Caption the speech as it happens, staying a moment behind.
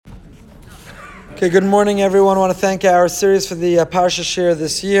Okay, good morning, everyone. I want to thank our series for the Parsha share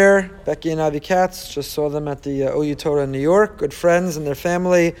this year. Becky and Avi Katz, just saw them at the OU Torah in New York. Good friends and their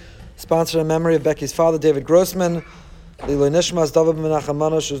family. Sponsored in memory of Becky's father, David Grossman. Liloi Nishmas, David Menachem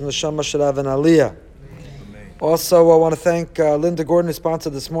Manosh, who's Neshama Shelav and Aliyah. Also, I want to thank Linda Gordon, who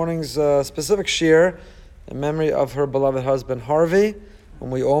sponsored this morning's specific shir in memory of her beloved husband, Harvey, whom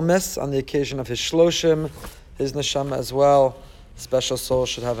we all miss on the occasion of his shloshim, his neshama as well. Special soul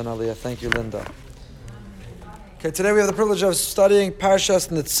should have an aliyah. Thank you, Linda. Okay, today we have the privilege of studying Parshas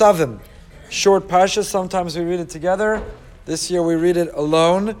Nitzavim. Short Parsha, sometimes we read it together. This year we read it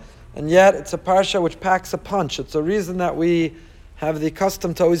alone. And yet it's a Parsha which packs a punch. It's a reason that we have the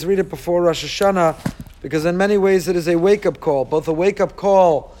custom to always read it before Rosh Hashanah, because in many ways it is a wake-up call. Both a wake-up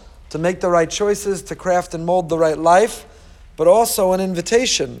call to make the right choices, to craft and mold the right life, but also an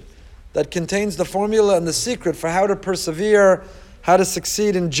invitation that contains the formula and the secret for how to persevere, how to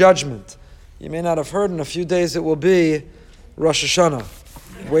succeed in judgment. You may not have heard, in a few days it will be Rosh Hashanah.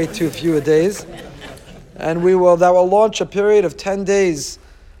 Way too few days. And that will launch a period of 10 days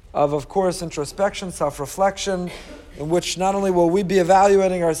of course, introspection, self-reflection, in which not only will we be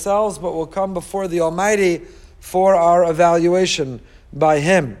evaluating ourselves, but will come before the Almighty for our evaluation by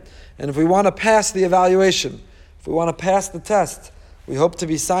Him. And if we want to pass the evaluation, if we want to pass the test, we hope to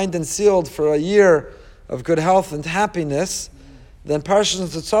be signed and sealed for a year of good health and happiness, then Parshas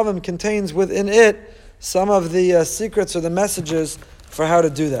Nitzavim contains within it some of the secrets or the messages for how to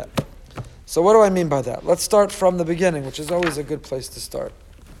do that. So what do I mean by that? Let's start from the beginning, which is always a good place to start.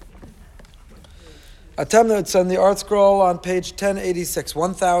 It's on the art scroll on page 1086,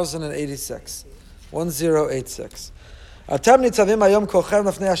 1086. 1086. Atem nitzavim hayom kolchem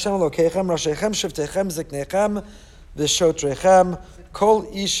lefnei Hashem Elokeichem, rashechem, shiftechem, ziknechem, v'shotrechem, kol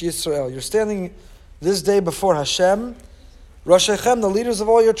ish Yisrael. You're standing this day before Hashem, rashechem, the leaders of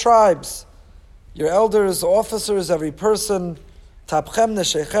all your tribes, your elders, officers, every person, tapchem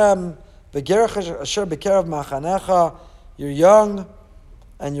neshechem, v'gerech asher b'kerev machanecha, your young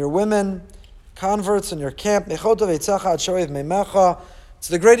and your women, converts in your camp. It's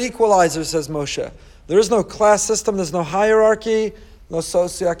the great equalizer, says Moshe. There is no class system, there's no hierarchy, no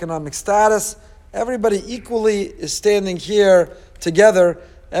socioeconomic status. Everybody equally is standing here together.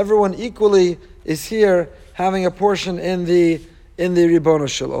 Everyone equally is here having a portion in the Ribono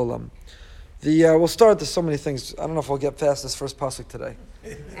Shel Olam. We'll start, there's so many things. I don't know if we'll get past this first pasuk today.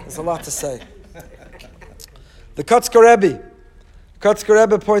 There's a lot to say. The Kotzker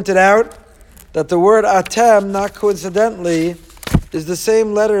Rebbe pointed out that the word atem, not coincidentally, is the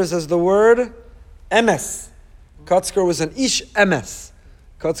same letters as the word emes. Kotzker was an ish emes.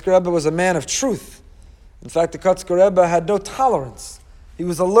 Kotzker Rebbe was a man of truth. In fact, the Kotzker Rebbe had no tolerance. He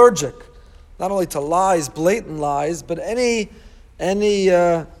was allergic, not only to lies, blatant lies, but any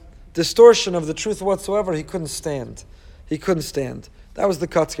distortion of the truth whatsoever, he couldn't stand. That was the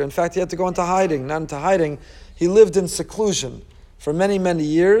Kotzker. In fact, he had to go into hiding. Not into hiding, he lived in seclusion for many, many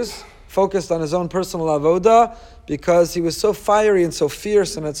years, focused on his own personal avoda, because he was so fiery and so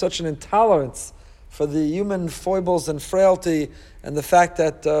fierce and had such an intolerance for the human foibles and frailty and the fact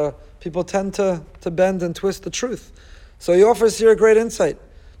that people tend to bend and twist the truth. So he offers here a great insight.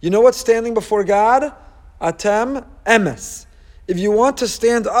 You know what's standing before God? Atem emes. If you want to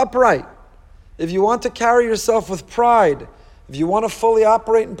stand upright, if you want to carry yourself with pride, if you want to fully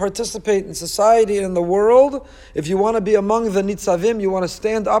operate and participate in society and in the world, if you want to be among the nitzavim, you want to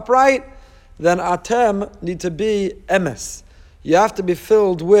stand upright, then atem need to be emes. You have to be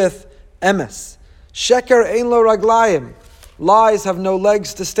filled with emes. Sheker ein lo raglayim. Lies have no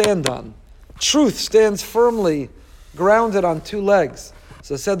legs to stand on. Truth stands firmly grounded on two legs.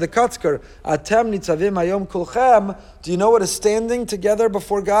 So said the Kotzker, atem nitzavim hayom kulchem. Do you know what is standing together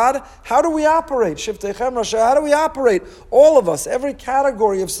before God? How do we operate? Shiftechem Rasha, how do we operate? All of us, every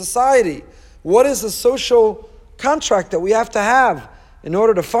category of society. What is the social contract that we have to have in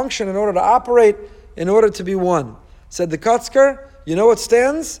order to function, in order to operate, in order to be one? Said the Kotzker, you know what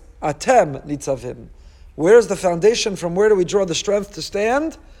stands? Atem nitzavim. Where's the foundation? From where do we draw the strength to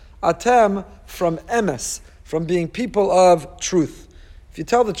stand? Atem, from emes, from being people of truth. If you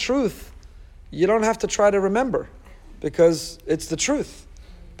tell the truth, you don't have to try to remember, because it's the truth.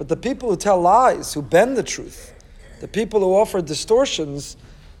 But the people who tell lies, who bend the truth, the people who offer distortions,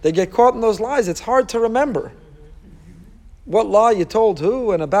 they get caught in those lies. It's hard to remember what lie you told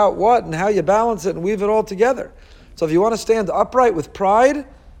who and about what and how you balance it and weave it all together. So if you want to stand upright with pride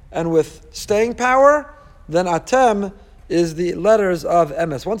and with staying power, then atem is the letters of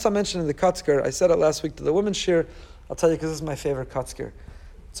emes. Once I mentioned in the Kotzker, I said it last week to the women's shir, I'll tell you because this is my favorite Kotzker.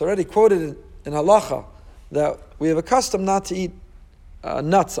 It's already quoted in halacha that we have a custom not to eat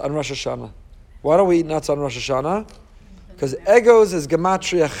nuts on Rosh Hashanah. Why don't we eat nuts on Rosh Hashanah? Because egos is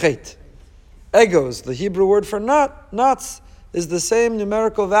gematria chet. Egos, the Hebrew word for nuts, is the same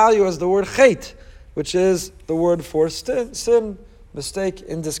numerical value as the word chet, which is the word for sin, mistake,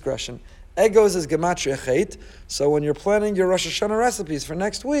 indiscretion. Egos is gematria chet. So when you're planning your Rosh Hashanah recipes for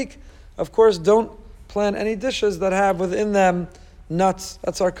next week, of course, don't plan any dishes that have within them nuts.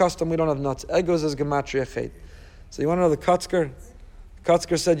 That's our custom. We don't have nuts. Egos is gematria chet. So you want to know the Kotzker?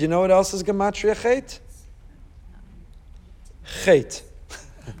 Kotzker said, you know what else is gematria chet? Chet.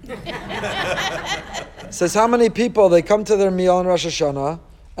 Says how many people, they come to their meal on Rosh Hashanah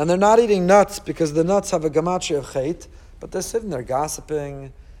and they're not eating nuts because the nuts have a gematria of chet, but they're sitting there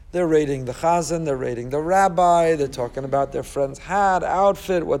gossiping, they're rating the chazan, they're rating the rabbi, they're talking about their friend's hat,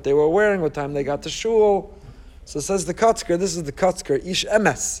 outfit, what they were wearing, what time they got to shul. So says the Kotzker, this is the Kotzker, ish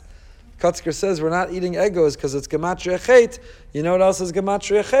emes. Kotzker says we're not eating egos because it's gematria chet. You know what else is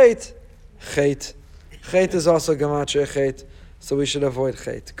gematria chet? Chet. Chet is also gematria chet, so we should avoid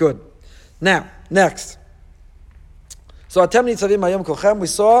chet. Good. Now, next. So Atem nitzavim hayom kolchem, we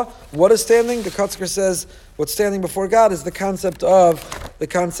saw what is standing. The Kotzker says what's standing before God is the concept of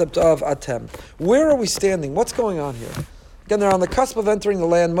Atem. Where are we standing? What's going on here? Again, they're on the cusp of entering the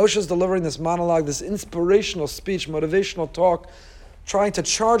land. Moshe is delivering this monologue, this inspirational speech, motivational talk, trying to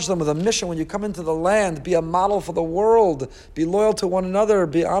charge them with a mission. When you come into the land, be a model for the world, be loyal to one another,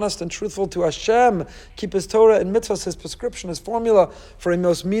 be honest and truthful to Hashem, keep His Torah and mitzvahs, His prescription, His formula for a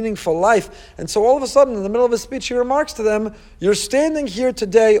most meaningful life. And so all of a sudden, in the middle of His speech, He remarks to them, you're standing here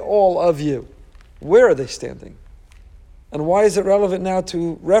today, all of you. Where are they standing? And why is it relevant now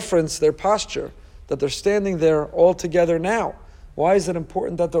to reference their posture, that they're standing there all together now? Why is it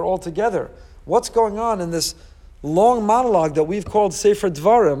important that they're all together? What's going on in this long monologue that we've called Sefer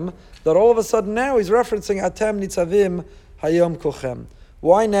Dvarim, that all of a sudden now he's referencing Atem Nitzavim Hayom Kolchem.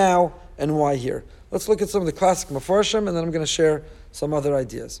 Why now and why here? Let's look at some of the classic Mefarshim and then I'm going to share some other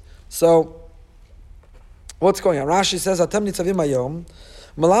ideas. So, what's going on? Rashi says, Atem Nitzavim Hayom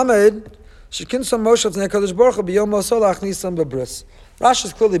Malamed Shekinsam Moshe T'nei HaKadosh Baruch Hu B'yom Moso La'achnisam B'bris. Rashi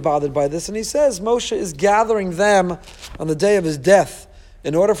is clearly bothered by this and he says Moshe is gathering them on the day of his death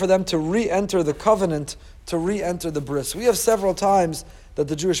in order for them to re-enter the covenant, to re-enter the bris. We have several times that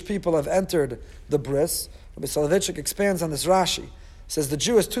the Jewish people have entered the bris. Rabbi Soloveitchik expands on this Rashi. He says the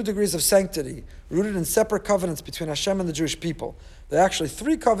Jew has 2 degrees of sanctity, rooted in separate covenants between Hashem and the Jewish people. There are actually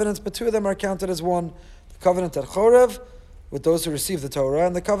 3 covenants, but 2 of them are counted as one. The covenant at Chorev, with those who receive the Torah,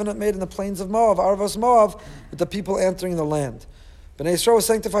 and the covenant made in the plains of Moab, Arvos Moab, with the people entering the land. Bnei Yisrael was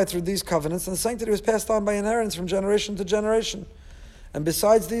sanctified through these covenants, and the sanctity was passed on by inheritance from generation to generation. And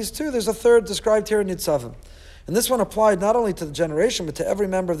besides these 2, there's a 3rd described here in Nitzavim. And this one applied not only to the generation, but to every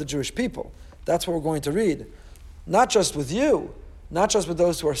member of the Jewish people. That's what we're going to read. Not just with you, not just with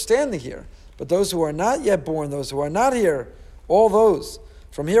those who are standing here, but those who are not yet born, those who are not here, all those.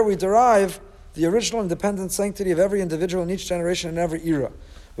 From here we derive the original independent sanctity of every individual in each generation and every era.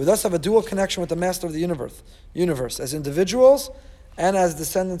 We thus have a dual connection with the Master of the universe as individuals and as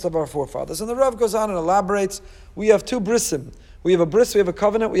descendants of our forefathers. And the Rav goes on and elaborates, we have 2 brisim. We have a bris, we have a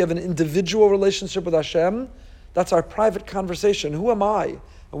covenant, we have an individual relationship with Hashem. That's our private conversation. Who am I?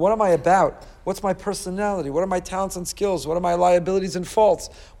 And what am I about? What's my personality? What are my talents and skills? What are my liabilities and faults?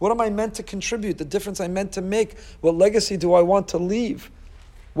 What am I meant to contribute? The difference I'm meant to make? What legacy do I want to leave?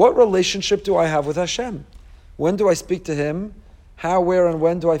 What relationship do I have with Hashem? When do I speak to Him? How, where, and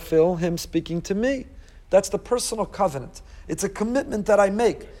when do I feel Him speaking to me? That's the personal covenant. It's a commitment that I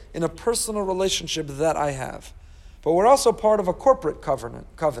make in a personal relationship that I have. But we're also part of a corporate covenant.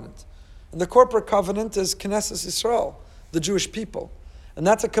 And the corporate covenant is Knesset Yisrael, the Jewish people. And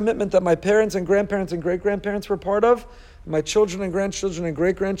that's a commitment that my parents and grandparents and great-grandparents were part of, my children and grandchildren and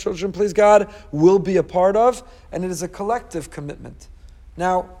great-grandchildren, please God, will be a part of, and it is a collective commitment.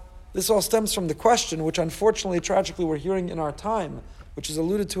 Now, this all stems from the question, which unfortunately, tragically, we're hearing in our time, which is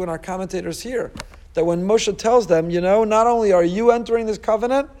alluded to in our commentators here, that when Moshe tells them, not only are you entering this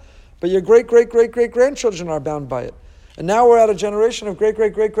covenant, but your great-great-great-great-grandchildren are bound by it. And now we're at a generation of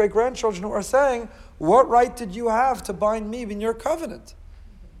great-great-great-great-grandchildren who are saying, what right did you have to bind me in your covenant?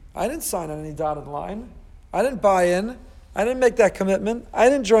 I didn't sign on any dotted line. I didn't buy in. I didn't make that commitment. I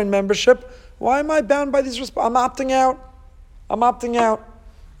didn't join membership. Why am I bound by these I'm opting out.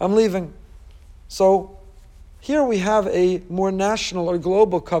 I'm leaving. So here we have a more national or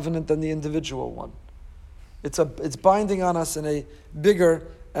global covenant than the individual one. It's binding on us in a bigger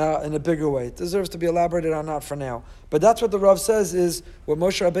way. It deserves to be elaborated on, not for now. But that's what the Rav says is what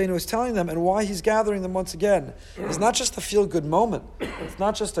Moshe Rabbeinu is telling them and why he's gathering them once again. It's not just a feel-good moment. It's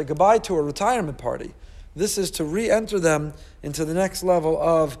not just a goodbye to a retirement party. This is to re-enter them into the next level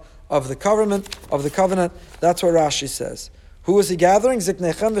of the covenant. That's what Rashi says. Who is he gathering?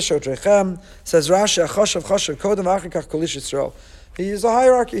 Ziknechem v'shotrechem, says Rashi, achoshav choshav kodem achikach kolish Yisrael. He is a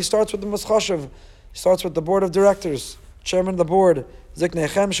hierarchy. He starts with the Moschoshev. He starts with the board of directors, chairman of the board,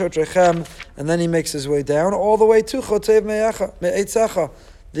 Ziknechem, Shotrechem, and then he makes his way down all the way to Chotev Me'etzecha,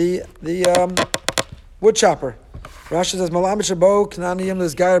 the wood chopper. Rashi says, Malamit Shabo Knaniyim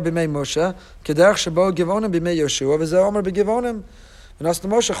Lizgayer B'mei Moshe, Kederach Shabo Givonim B'mei Yoshua, V'zeh Omer B'Givonim, V'nas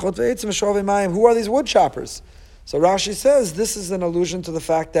Moshe Chot V'etzim V'shov V'mayim. Who are these wood choppers? So Rashi says this is an allusion to the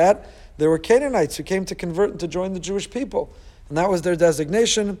fact that there were Canaanites who came to convert and to join the Jewish people. And that was their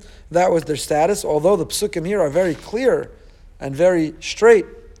designation, that was their status, although the psukim here are very clear and very straight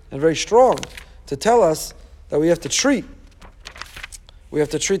and very strong to tell us that we have to treat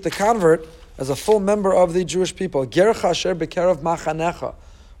the convert as a full member of the Jewish people. Gercha asher b'kerev machanecha.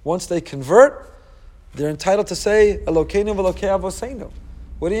 Once they convert, they're entitled to say, Elokeinu v'Elokei Avoseinu.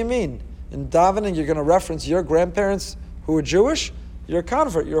 What do you mean? In davening, you're going to reference your grandparents who were Jewish? You're a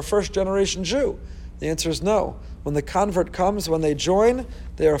convert, you're a first generation Jew. The answer is no. When the convert comes, when they join,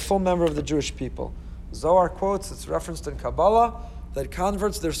 they are a full member of the Jewish people. Zohar quotes, it's referenced in Kabbalah, that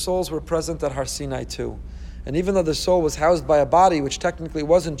converts, their souls were present at Har Sinai too. And even though the soul was housed by a body which technically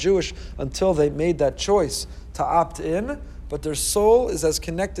wasn't Jewish until they made that choice to opt in, but their soul is as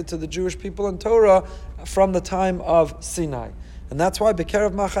connected to the Jewish people in Torah from the time of Sinai. And that's why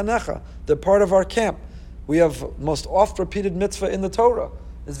B'kerev Machanecha, they're part of our camp. We have most oft-repeated mitzvah in the Torah,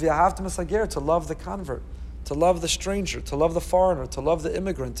 is V'ahavta Mesager, to love the convert, to love the stranger, to love the foreigner, to love the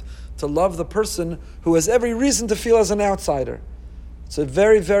immigrant, to love the person who has every reason to feel as an outsider. It's a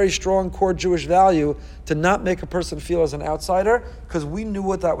very, very strong core Jewish value to not make a person feel as an outsider, because we knew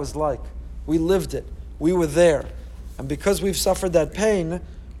what that was like. We lived it. We were there. And because we've suffered that pain,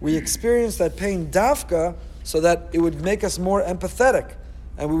 we experienced that pain dafka so that it would make us more empathetic,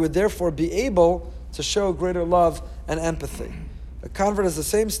 and we would therefore be able to show greater love and empathy. A convert has the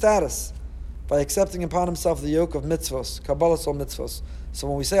same status by accepting upon himself the yoke of mitzvos, Kabbalah Sol mitzvos. So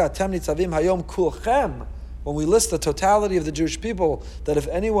when we say Atem Nitzavim Hayom Kulchem, when we list the totality of the Jewish people, that if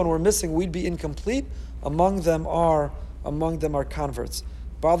anyone were missing, we'd be incomplete. Among them are converts.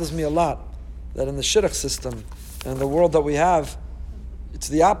 It bothers me a lot that in the shidduch system and in the world that we have, it's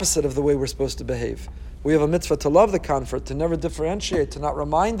the opposite of the way we're supposed to behave. We have a mitzvah to love the convert, to never differentiate, to not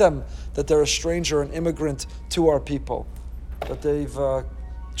remind them that they're a stranger, an immigrant to our people, that they've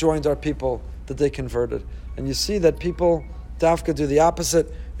joined our people, that they converted. And you see that people, dafka, do the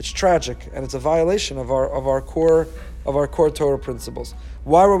opposite. It's tragic, and it's a violation of our core Torah principles.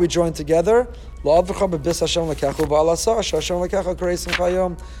 Why were we joined together? As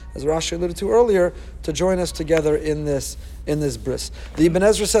Rashi alluded to earlier, to join us together in this bris. The Ibn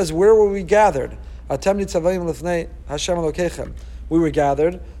Ezra says, where were we gathered? We were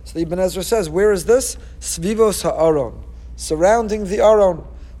gathered. So the Ibn Ezra says, where is this? Svivos ha'aron, surrounding the aron.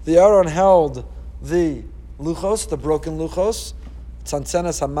 The aron held the luchos, the broken luchos.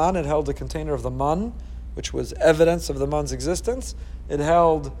 Tzantzenes haman, it held the container of the man, which was evidence of the man's existence. It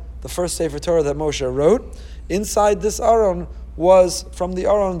held the first Sefer Torah that Moshe wrote. Inside this aron from the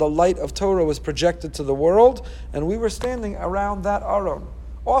aron, the light of Torah was projected to the world, and we were standing around that aron,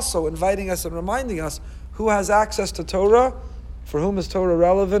 also inviting us and reminding us who has access to Torah, for whom is Torah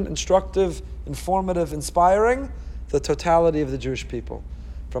relevant, instructive, informative, inspiring, the totality of the Jewish people.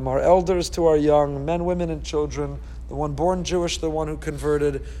 From our elders to our young, men, women, and children, the one born Jewish, the one who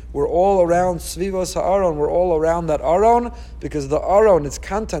converted, we're all around Svivos HaAron, we're all around that Aron, because the Aron, its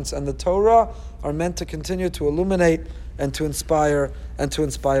contents, and the Torah are meant to continue to illuminate and to inspire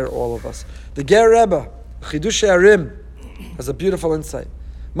all of us. The Ger Rebbe, Chidushei Arim, has a beautiful insight.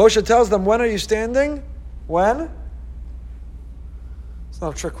 Moshe tells them, when are you standing? When? It's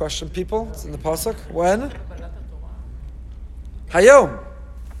not a trick question, people. It's in the pasuk. When? Hayom.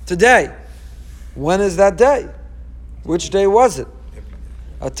 Today. When is that day? Which day was it?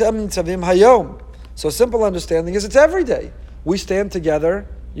 Atem Nitzavim Hayom. So simple understanding is it's every day. We stand together,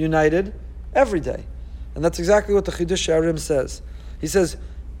 united, every day. And that's exactly what the Chidushei Arim says. He says,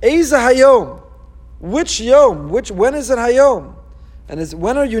 Eiza Hayom. Which Yom? When is it Hayom? And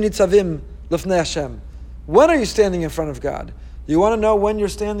when are you Nitzavim Lifnei Hashem? When are you standing in front of God? You want to know when you're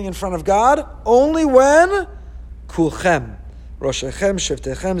standing in front of God? Only when? Kulchem. Roshechem,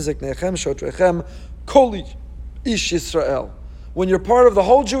 Sheftechem, Ziknechem, Shotrechem, Kol Ish Yisrael. When you're part of the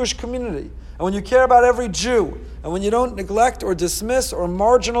whole Jewish community, and when you care about every Jew, and when you don't neglect or dismiss or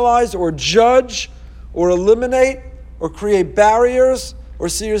marginalize or judge or eliminate or create barriers or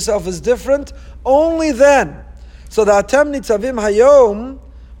see yourself as different, only then. So the Atem Nitzavim Hayom,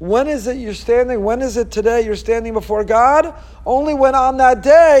 When is it you're standing? When is it today you're standing before God? Only when on that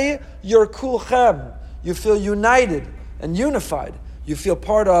day you're kulchem. You feel united and unified. You feel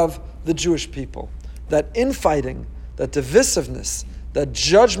part of the Jewish people. That infighting, that divisiveness, that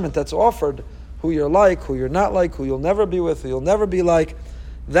judgment that's offered, who you're like, who you're not like, who you'll never be with, who you'll never be like,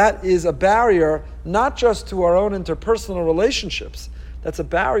 that is a barrier not just to our own interpersonal relationships. That's a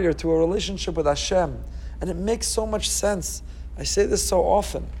barrier to a relationship with Hashem. And it makes so much sense. I say this so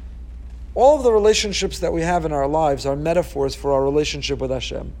often. All of the relationships that we have in our lives are metaphors for our relationship with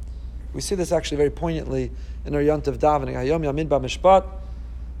Hashem. We see this actually very poignantly in our Yontif davening. Hayom Yamin B'Mishpat.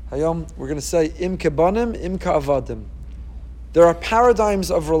 Hayom, we're going to say Im Kebanim, Im Ka'avadim. There are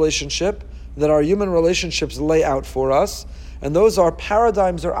paradigms of relationship that our human relationships lay out for us, and those are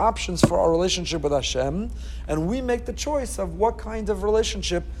paradigms or options for our relationship with Hashem, and we make the choice of what kind of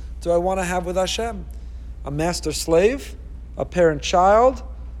relationship do I want to have with Hashem. A master-slave, a parent-child,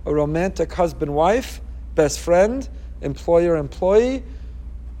 a romantic husband-wife, best friend, employer-employee.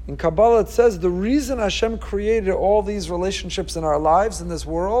 In Kabbalah it says the reason Hashem created all these relationships in our lives in this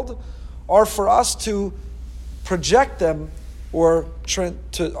world are for us to project them or to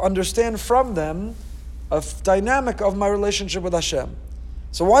understand from them a dynamic of my relationship with Hashem.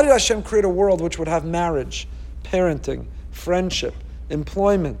 So why did Hashem create a world which would have marriage, parenting, friendship,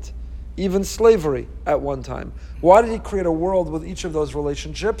 employment, even slavery at one time? Why did He create a world with each of those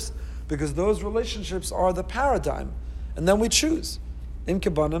relationships? Because those relationships are the paradigm. And then we choose. Im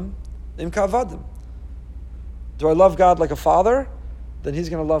Kebanim, Im Ka'avadim. Do I love God like a father? Then He's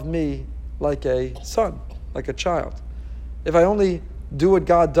going to love me like a son, like a child. If I only do what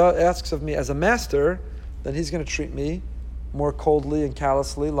God asks of me as a master, then He's going to treat me more coldly and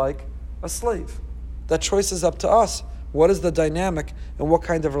callously like a slave. That choice is up to us. What is the dynamic and what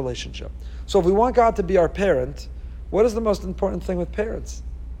kind of relationship? So if we want God to be our parent, what is the most important thing with parents?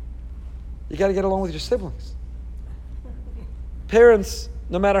 You got to get along with your siblings. Parents,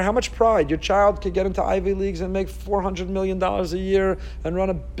 no matter how much pride, your child could get into Ivy Leagues and make $400 million a year and run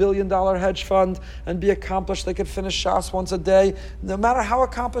 $1 billion hedge fund and be accomplished. They could finish Shas once a day. No matter how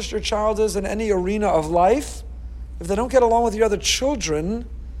accomplished your child is in any arena of life, if they don't get along with your other children,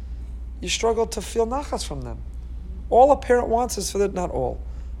 you struggle to feel nachas from them. All a parent wants is for that, not all.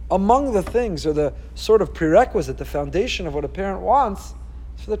 Among the things, or the sort of prerequisite, the foundation of what a parent wants,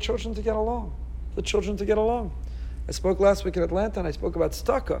 is for the children to get along. The children to get along. I spoke last week in Atlanta and I spoke about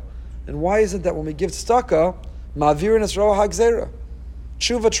tzedakah. And why is it that when we give tzedakah, ma'avirin es ro'ah ha'gzeira?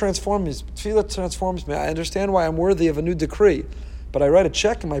 Tshuva transforms me. Tefillah transforms me. I understand why I'm worthy of a new decree. But I write a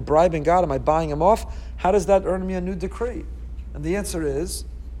check, am I bribing God? Am I buying Him off? How does that earn me a new decree? And the answer is,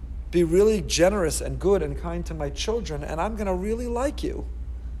 be really generous and good and kind to my children, and I'm going to really like you.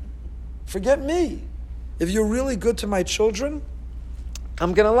 Forget me. If you're really good to my children,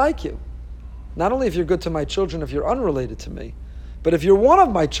 I'm going to like you. Not only if you're good to my children, if you're unrelated to me, but if you're one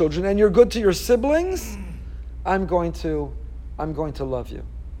of my children and you're good to your siblings, I'm going to love you.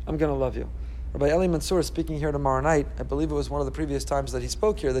 I'm going to love you. Rabbi Eli Mansour is speaking here tomorrow night. I believe it was one of the previous times that he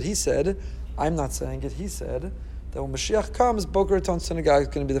spoke here, that he said, I'm not saying it, he said, that when Mashiach comes, Boca Raton Synagogue is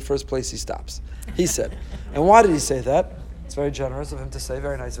going to be the first place he stops. He said. And why did he say that? It's very generous of him to say,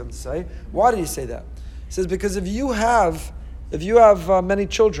 very nice of him to say. Why did he say that? He says, because if you have many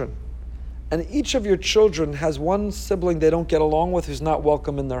children, and each of your children has one sibling they don't get along with who's not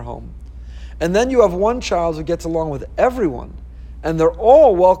welcome in their home, and then you have one child who gets along with everyone, and they're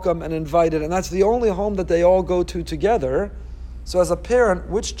all welcome and invited, and that's the only home that they all go to together. So as a parent,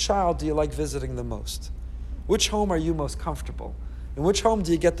 which child do you like visiting the most? Which home are you most comfortable? In which home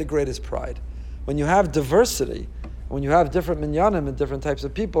do you get the greatest pride? When you have diversity, when you have different minyanim and different types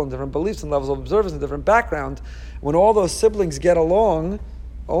of people and different beliefs and levels of observance and different background, when all those siblings get along,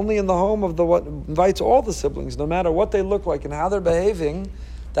 only in the home of what invites all the siblings, no matter what they look like and how they're behaving,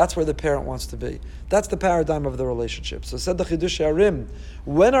 that's where the parent wants to be. That's the paradigm of the relationship. So said the Chidush Harim,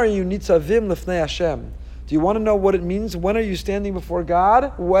 when are you nitzavim lifnei Hashem? Do you want to know what it means? When are you standing before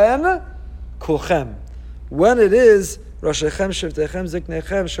God? When? Kulchem. When it is Roshechem, Shivtechem,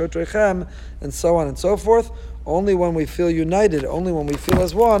 Ziknechem, Shotrechem, and so on and so forth. Only when we feel united, only when we feel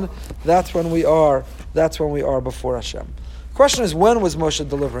as one, that's when we are before Hashem. Question is, when was Moshe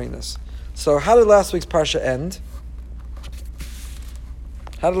delivering this? So how did last week's parsha end?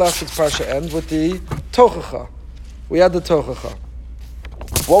 With the Tochacha. We had the Tochacha.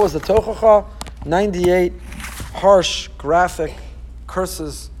 What was the Tochacha? 98 harsh, graphic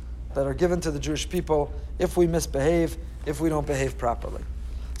curses that are given to the Jewish people if we misbehave, if we don't behave properly.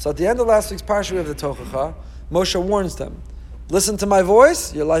 So at the end of last week's parsha, we have the Tochacha. Moshe warns them, listen to my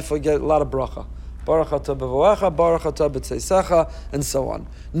voice, your life will get a lot of bracha. Baruch atah b'voecha, Baruch atah b'tzeisecha, and so on.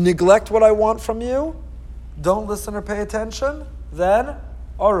 Neglect what I want from you, don't listen or pay attention, then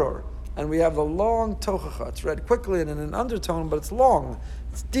arur. And we have the long tochacha. It's read quickly and in an undertone, but it's long,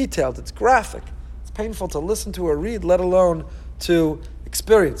 it's detailed, it's graphic. It's painful to listen to or read, let alone to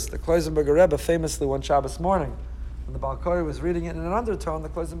experience. The Kloisenberger Rebbe famously one Shabbos morning, when the Baal Kori was reading it in an undertone, the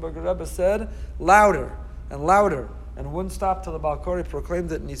Kloisenberger Rebbe said, louder and louder, and wouldn't stop till the Baal Kori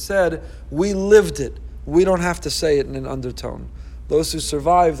proclaimed it, and he said, we lived it. We don't have to say it in an undertone. Those who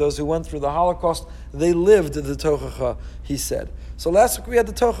survived, those who went through the Holocaust, they lived the tochacha, he said. So last week we had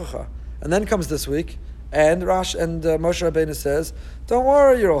the tochacha, and then comes this week, and Moshe Rabbeinu says, don't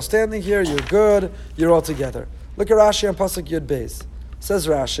worry, you're all standing here, you're good, you're all together. Look at Rashi on Pasuk Yud Beis. Says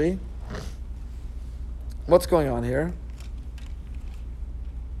Rashi, what's going on here?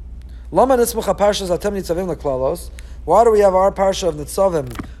 Lama nismucha parshas atem nitzavim leklalos. Why do we have our parsha of Nitzavim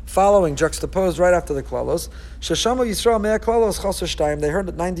following, juxtaposed right after the klalos? Sheshamu Yisrael mea klalos chaser shtayim. They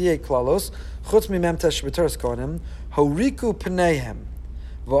heard 98 klalos. Chutz mimem tesh b'teres konim. Horiku pneihem.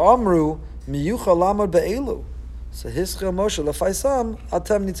 V'amru miyucha lamad be'elu. So hischil Moshe lefaisam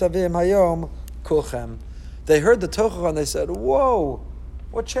atem nitzavim hayom kulchem. They heard the tochacha and they said, whoa,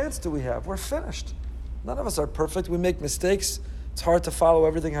 what chance do we have? We're finished. None of us are perfect. We make mistakes. It's hard to follow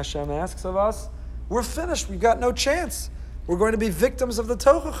everything Hashem asks of us. We're finished. We've got no chance. We're going to be victims of the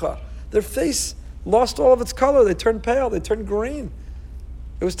tochacha. Their face lost all of its color. They turned pale. They turned green.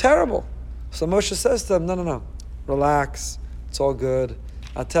 It was terrible. So Moshe says to them, no. Relax. It's all good.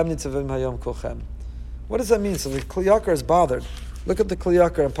 Atem nitzavim hayom kulchem. What does that mean? So the Kli Yakar is bothered. Look at the Kli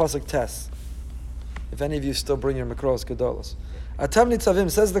Yakar in Pasuk Tes. If any of you still bring your Makros Gedolos. Atem nitzavim,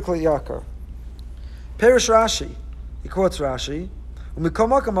 says the Kli Yakar. Perish Rashi. He quotes Rashi. Why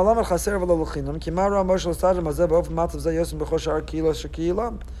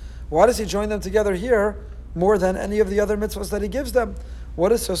does he join them together here more than any of the other mitzvahs that he gives them?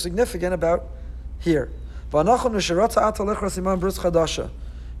 What is so significant about here? He says,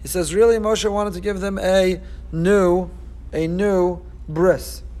 really, Moshe wanted to give them a new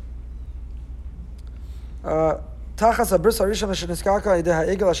bris.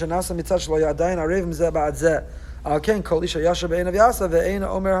 Alken kol isha yasha be'enav yasa ve'ena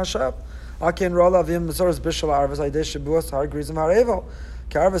omer hashab. Alken rola avim mesoras bishal arvas aidei shibuas har grizim harevo.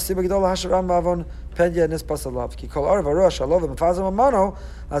 K'arvas siba gedola hasharam mavon penye nispas alav. Ki kol arva roa shalov v'mfazam amano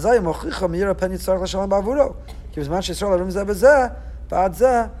azay mochicha miyira penye tzarech l'shalom ba'avuro. Ki b'zman she'Yisrael arim zeh b'zeh ba'ad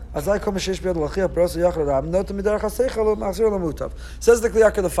zeh azay kol m'sheish b'yad l'chiach b'rosa yachar ram notam midarach ha'seichel u'machzir l'mutav. Says the Kli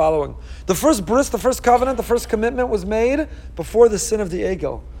Yakar the following. The first bris, the first covenant, the first commitment was made before the sin of the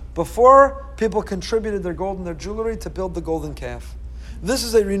Egel. Before people contributed their gold and their jewelry to build the golden calf. This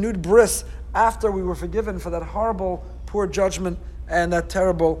is a renewed bris after we were forgiven for that horrible, poor judgment and that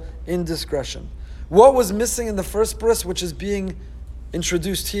terrible indiscretion. What was missing in the first bris, which is being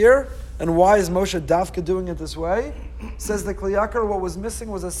introduced here, and why is Moshe Davka doing it this way? Says the Kli Yakar, what was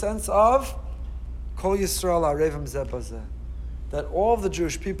missing was a sense of Kol Yisrael Arevim Zeh Bazeh, that all of the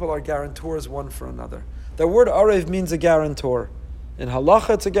Jewish people are guarantors one for another. The word Arev means a guarantor. In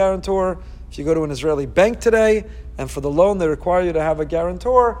halacha, it's a guarantor. If you go to an Israeli bank today, and for the loan they require you to have a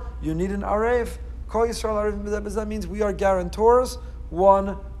guarantor, you need an arev. Kol Yisrael Arevim Zeh Bazeh means we are guarantors,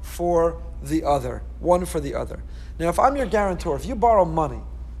 one for the other. One for the other. Now, if I'm your guarantor, if you borrow money,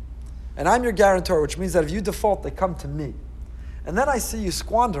 and I'm your guarantor, which means that if you default, they come to me, and then I see you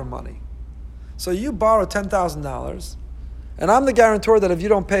squander money. So you borrow $10,000, and I'm the guarantor that if you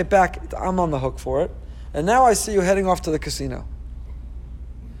don't pay it back, I'm on the hook for it. And now I see you heading off to the casino.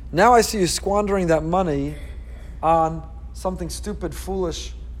 Now I see you squandering that money on something stupid,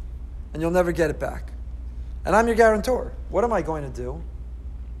 foolish, and you'll never get it back. And I'm your guarantor. What am I going to do?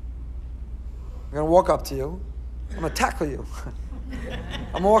 I'm going to walk up to you. I'm going to tackle you.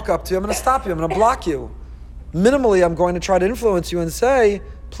 I'm going to walk up to you. I'm going to stop you. I'm going to block you. Minimally, I'm going to try to influence you and say,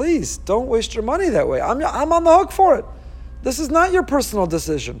 please, don't waste your money that way. I'm on the hook for it. This is not your personal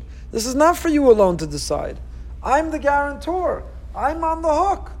decision. This is not for you alone to decide. I'm the guarantor. I'm on the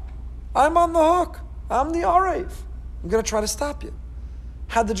hook. I'm on the hook. I'm the Arev. I'm going to try to stop you.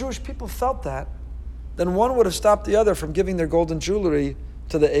 Had the Jewish people felt that, then one would have stopped the other from giving their golden jewelry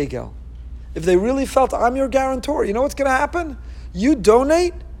to the Egel. If they really felt, I'm your guarantor, you know what's going to happen? You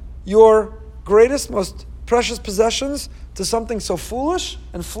donate your greatest, most precious possessions to something so foolish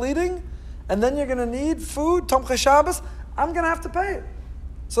and fleeting, and then you're going to need food, Tomchei Shabbos, I'm going to have to pay it.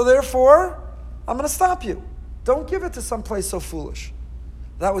 So therefore, I'm going to stop you. Don't give it to some place so foolish.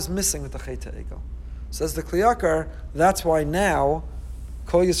 That was missing with the Chet HaEgel. Says the Kli Yakar, that's why now,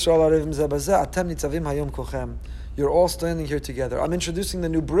 Kol Yisrael Arevim Zeh Bazeh, Atem Nitzavim Hayom Kulchem. You're all standing here together. I'm introducing the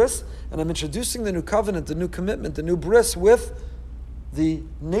new bris, and I'm introducing the new covenant, the new commitment, the new bris with the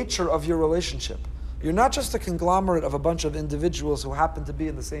nature of your relationship. You're not just a conglomerate of a bunch of individuals who happen to be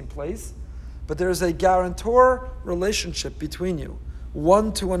in the same place, but there is a guarantor relationship between you,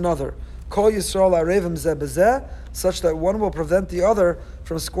 one to another. Kol Yisrael arevim zeh b'zeh, such that one will prevent the other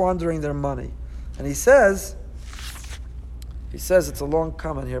from squandering their money. And he says, it's a long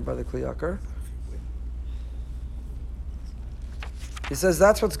comment here by the Kli Yakar. He says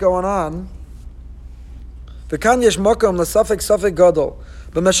that's what's going on. V'kan yesh makom l'safek safek gadol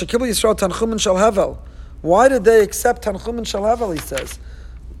b'meshakibu Yisrael tanchumin shel hevel. Why did they accept tanchumin shel hevel? He says,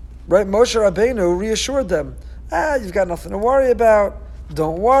 right? Moshe Rabbeinu reassured them. You've got nothing to worry about.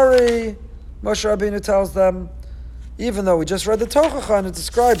 Don't worry. Moshe Rabbeinu tells them, even though we just read the Tochacha and it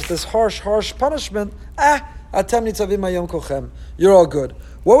describes this harsh punishment, atem nitzavim hayom kolchem. You're all good.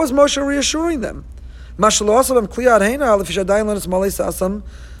 What was Moshe reassuring them? Mashalo asavim kliyad heina lefi shadayin lenis malei sasam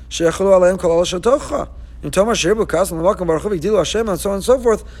sheyacholu aleim kol al shatocha. In Tomar Shirbu Kasam L'Makam Baruch Hu V'Gdilu Hashem and so on and so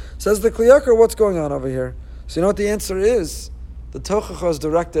forth, says the Kli Yakar, what's going on over here? So you know what the answer is? The Tochacha is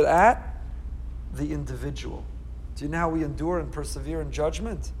directed at the individual. Do you know how we endure and persevere in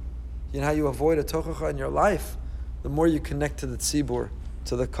judgment? You know how you avoid a Tochacha in your life? The more you connect to the Tzibur,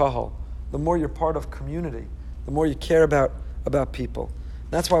 to the Kahal, the more you're part of community, the more you care about people.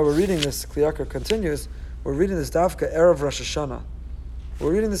 That's why we're reading this, Kli Yakar continues, we're reading this Dafka Erev Rosh Hashanah.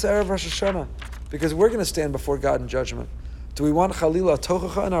 We're reading this Erev Rosh Hashanah because we're going to stand before God in judgment. Do we want Chalila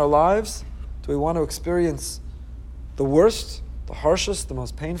Tochacha in our lives? Do we want to experience the worst, the harshest, the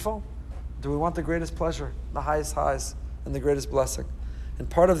most painful? Do we want the greatest pleasure, the highest highs, and the greatest blessing? And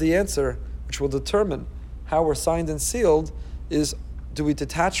part of the answer, which will determine how we're signed and sealed, is do we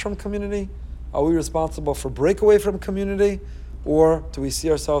detach from community? Are we responsible for breakaway from community? Or do we see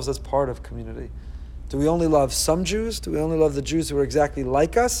ourselves as part of community? Do we only love some Jews? Do we only love the Jews who are exactly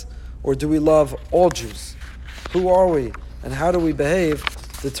like us? Or do we love all Jews? Who are we? And how do we behave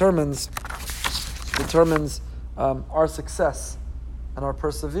determines our success and our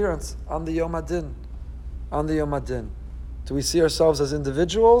perseverance on the Yom Hadin. On the Yom Hadin. Do we see ourselves as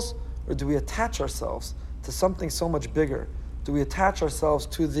individuals, or do we attach ourselves to something so much bigger? Do we attach ourselves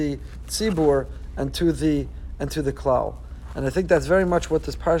to the tzibur and to the klal? And I think that's very much what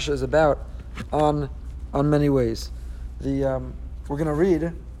this parsha is about on many ways. We're going to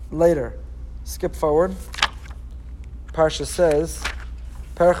read later. Skip forward. Parsha says,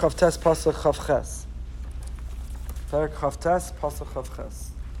 Perek Chavtes Pasuk Chavches. Perek Chavtes Pasuk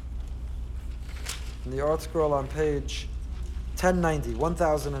Chavches. In the art scroll on page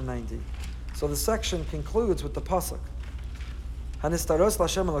 1090. So the section concludes with the pasuk. Hanistaros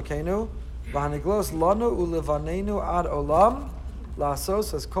Lashem Elokeinu v'haniglos lanu ulevanenu ad olam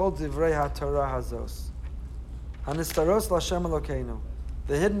la'asos as kol divrei haTorah hazos. Hanistaros Lashem Elokeinu.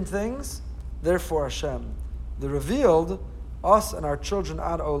 The hidden things, therefore Hashem. The revealed, us and our children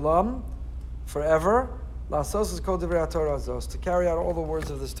ad olam, forever. La'asos as kol divrei haTorah hazos. To carry out all the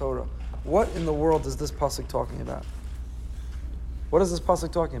words of this Torah. What in the world is this pasuk talking about? What is this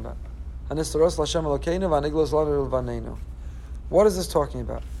pasuk talking about? Hanistaros Lashem Elokeinu v'haniglos lanu ulevanenu. What is this talking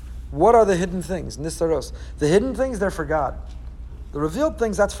about? What are the hidden things? Nistaros. The hidden things, they're for God. The revealed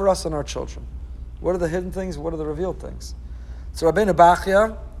things, that's for us and our children. What are the hidden things? What are the revealed things? So Rabbeinu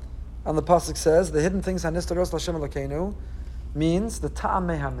Bachya on the pasuk says, the hidden things, Hanistaros Lashem Elokeinu, means the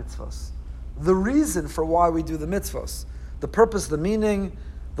ta'amei ha-mitzvos. The reason for why we do the mitzvos. The purpose, the meaning,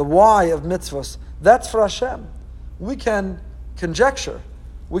 the why of mitzvos. That's for Hashem. We can conjecture.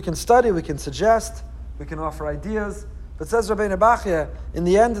 We can study. We can suggest. We can offer ideas. But says Rabbeinu Bachya, in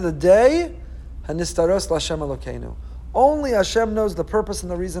the end of the day, Hanistaros Lashem Elokeinu. Only Hashem knows the purpose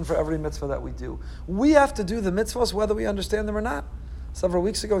and the reason for every mitzvah that we do. We have to do the mitzvahs whether we understand them or not. Several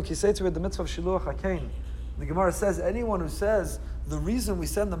weeks ago in Kisetz we had the mitzvah of Shiluach HaKein. The Gemara says, anyone who says the reason we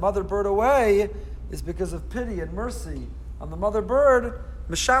send the mother bird away is because of pity and mercy on the mother bird,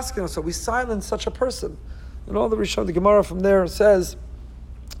 Meshaskin, so we silence such a person. And all the Rishon, the Gemara from there says,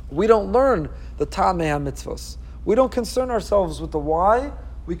 we don't learn the Ta'amei HaMitzvos. We don't concern ourselves with the why,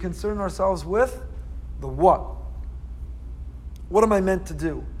 we concern ourselves with the what. What am I meant to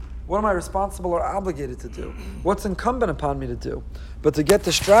do? What am I responsible or obligated to do? What's incumbent upon me to do? But to get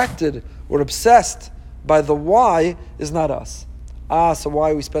distracted or obsessed by the why is not us. So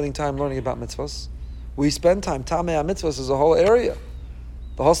why are we spending time learning about mitzvahs? We spend time, Ta'amei HaMitzvos is a whole area.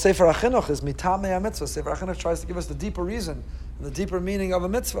 The whole Sefer HaChinuch is Mitamei HaMitzvah. Sefer HaChinuch tries to give us the deeper reason and the deeper meaning of a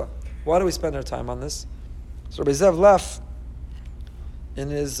mitzvah. Why do we spend our time on this? So Rabbi Zev Leff, in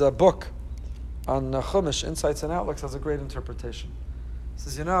his book on Chumash, Insights and Outlooks, has a great interpretation. He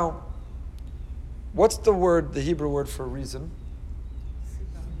says, What's the Hebrew word for reason?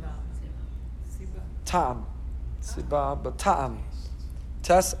 Ta'am. Siba, but ta'am.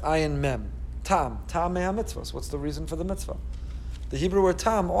 Tes, ayin, mem. Ta'am. Ta'am meha mitzvos. What's the reason for the mitzvah? The Hebrew word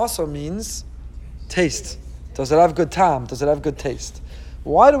ta'am also means taste. Does it have good ta'am? Does it have good taste?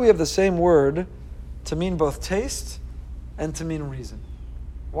 Why do we have the same word to mean both taste and to mean reason?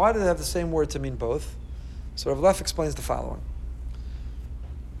 Why do they have the same word to mean both? So Rav Leff explains the following.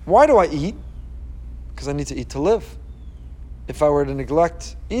 Why do I eat? Because I need to eat to live. If I were to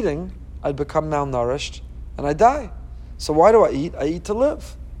neglect eating, I'd become malnourished and I die. So why do I eat? I eat to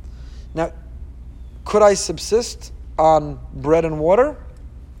live. Now, could I subsist on bread and water?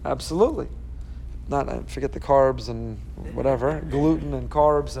 Absolutely. I forget the carbs and whatever, gluten and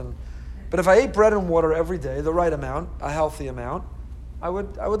carbs but if I ate bread and water every day, the right amount, a healthy amount, I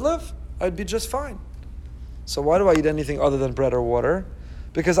would live. I'd be just fine. So why do I eat anything other than bread or water?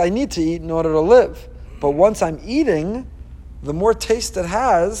 Because I need to eat in order to live. But once I'm eating, the more taste it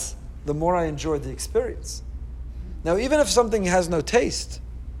has, the more I enjoy the experience. Now, even if something has no taste,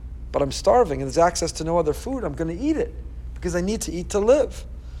 but I'm starving and there's access to no other food, I'm going to eat it because I need to eat to live.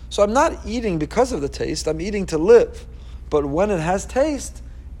 So I'm not eating because of the taste, I'm eating to live. But when it has taste,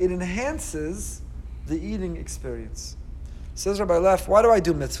 it enhances the eating experience. Says Rabbi Leff, why do I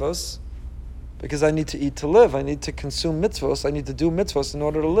do mitzvos? Because I need to eat to live. I need to consume mitzvos. I need to do mitzvos in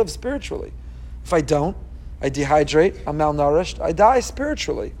order to live spiritually. If I don't, I dehydrate, I'm malnourished, I die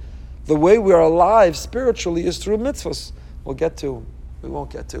spiritually. The way we are alive spiritually is through mitzvos. We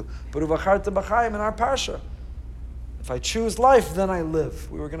won't get to. But uvacharta b'chaim in our parsha. If I choose life, then I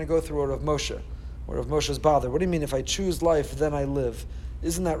live. We were going to go through Rav Moshe, or Rav Moshe's bother. What do you mean, if I choose life, then I live?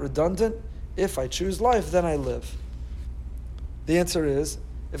 Isn't that redundant? If I choose life, then I live. The answer is,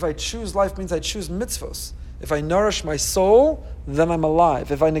 if I choose life means I choose mitzvos. If I nourish my soul, then I'm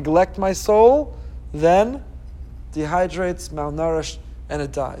alive. If I neglect my soul, then dehydrates, malnourished, and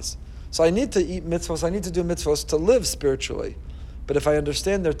it dies. So I need to eat mitzvos, I need to do mitzvos to live spiritually. But if I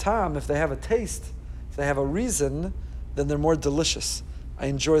understand their ta'am, if they have a taste, if they have a reason, then they're more delicious. I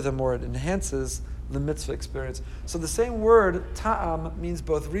enjoy them more. It enhances the mitzvah experience. So the same word, ta'am, means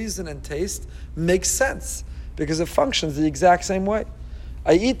both reason and taste, makes sense because it functions the exact same way.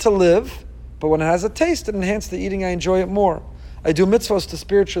 I eat to live, but when it has a taste, it enhances the eating, I enjoy it more. I do mitzvahs to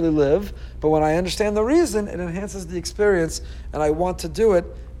spiritually live, but when I understand the reason, it enhances the experience, and I want to do it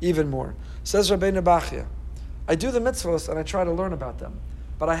even more. Says Rabbeinu Bachya, I do the mitzvahs and I try to learn about them,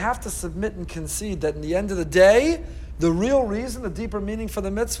 but I have to submit and concede that in the end of the day, the real reason, the deeper meaning for the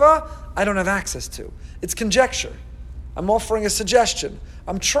mitzvah, I don't have access to. It's conjecture. I'm offering a suggestion.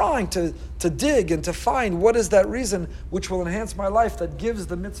 I'm trying to dig and to find what is that reason which will enhance my life, that gives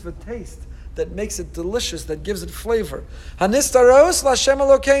the mitzvah taste, that makes it delicious, that gives it flavor. Hanistaros l'Hashem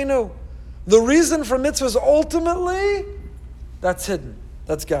Elokeinu. The reason for mitzvahs ultimately, that's hidden.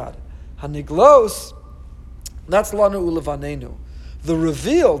 That's God. Haniglos, that's lanu ulevanenu. The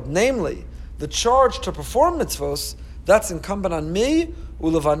revealed, namely, the charge to perform mitzvos, that's incumbent on me,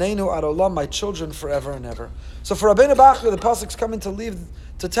 ulevanenu ad olam, my children forever and ever. So for Rabbeinu Bachya, the pasuk's coming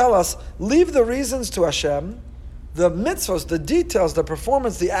to tell us, leave the reasons to Hashem, the mitzvos, the details, the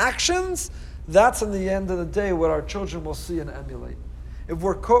performance, the actions, that's in the end of the day what our children will see and emulate. If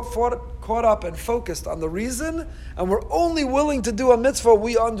we're caught up and focused on the reason, and we're only willing to do a mitzvah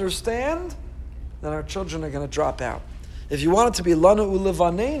we understand, then our children are going to drop out. If you want it to be lanu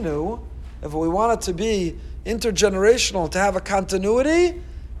ulevanenu, if we want it to be intergenerational, to have a continuity,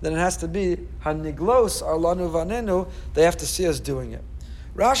 then it has to be haniglos ar lanu vanenu. They have to see us doing it.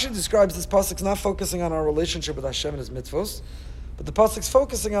 Rashi describes this pasuk not focusing on our relationship with Hashem and His mitzvos, but the pasuk's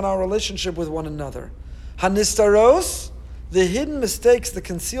focusing on our relationship with one another. Hanistaros, the hidden mistakes, the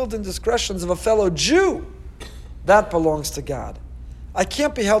concealed indiscretions of a fellow Jew, that belongs to God. I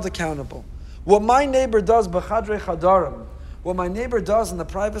can't be held accountable. What my neighbor does, b'chadrei chadarim, what my neighbor does in the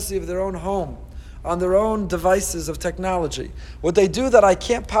privacy of their own home, on their own devices of technology, what they do that I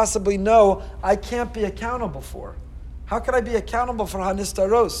can't possibly know, I can't be accountable for. How can I be accountable for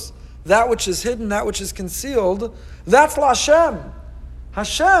hanistaros? That which is hidden, that which is concealed, that's LaHashem.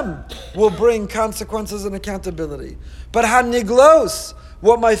 Hashem will bring consequences and accountability. But haniglos,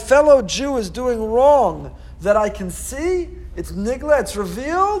 what my fellow Jew is doing wrong, that I can see, it's nigla, it's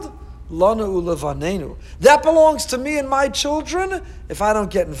revealed, lanu ulevanenu. That belongs to me and my children if I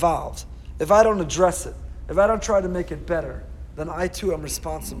don't get involved, if I don't address it, if I don't try to make it better, then I too am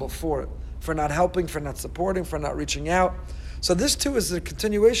responsible for it, for not helping, for not supporting, for not reaching out. So this too is a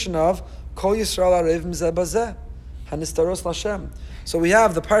continuation of Kol Yisrael Arev Mizeh Bazeh, Hanistaros LaHashem. So we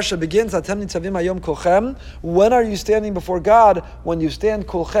have, the parsha begins, Atem nitzavim hayom kulchem. When are you standing before God? When you stand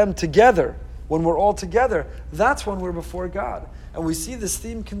kulchem together. when we're all together, that's when we're before God. And we see this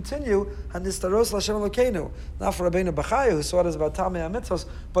theme continue, Hanistaros L'Hashem Elokeinu. Not for Rabbeinu Bachaya, who saw it as about Tamei HaMitzvos,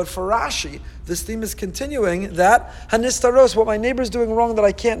 but for Rashi, this theme is continuing that Hanistaros, what my neighbor's doing wrong that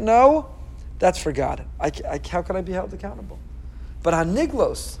I can't know, that's for God. How can I be held accountable? But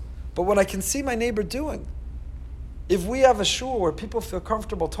Haniglos, but what I can see my neighbor doing, if we have a shul where people feel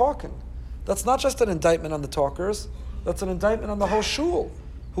comfortable talking, that's not just an indictment on the talkers, that's an indictment on the whole shul,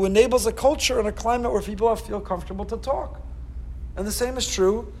 who enables a culture and a climate where people feel comfortable to talk. And the same is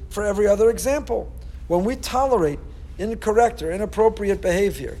true for every other example. When we tolerate incorrect or inappropriate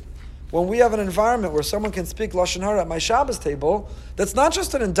behavior, when we have an environment where someone can speak Lashon Hara at my Shabbos table, that's not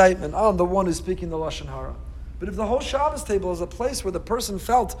just an indictment on the one who's speaking the Lashon Hara. But if the whole Shabbos table is a place where the person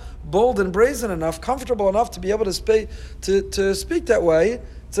felt bold and brazen enough, comfortable enough to be able to speak that way,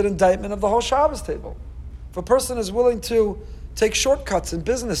 it's an indictment of the whole Shabbos table. If a person is willing to take shortcuts in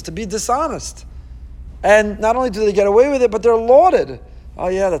business, to be dishonest, and not only do they get away with it, but they're lauded. Oh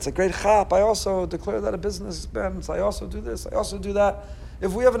yeah, that's a great chap. I also declare that a business expense. I also do this. I also do that.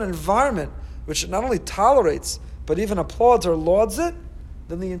 If we have an environment which not only tolerates, but even applauds or lauds it,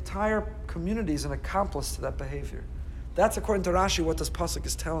 then the entire community is an accomplice to that behavior. That's according to Rashi what this pasuk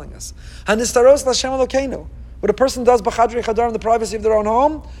is telling us. Hanistaros L'Hashem Elokeinu. What a person does b'chadrei chadar in the privacy of their own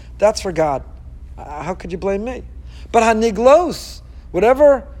home, that's for God. How could you blame me? But haniglos,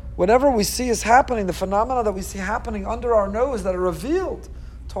 whatever we see is happening, the phenomena that we see happening under our nose that are revealed,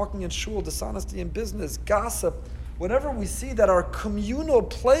 talking in shul, dishonesty in business, gossip, whatever we see that are communal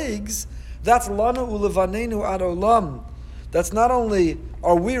plagues, that's lanu ulevanenu ad olam. That's not only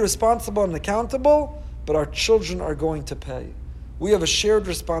are we responsible and accountable, but our children are going to pay. We have a shared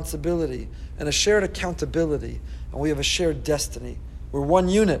responsibility and a shared accountability, and we have a shared destiny. We're one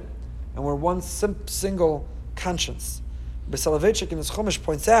unit, and we're one single conscience. Soloveitchik in his Chumash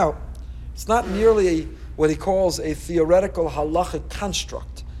points out, it's not merely what he calls a theoretical halachic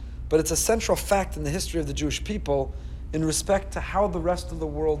construct, but it's a central fact in the history of the Jewish people in respect to how the rest of the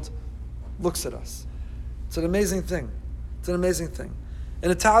world looks at us. It's an amazing thing. It's an amazing thing. An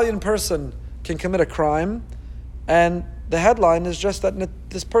Italian person can commit a crime, and the headline is just that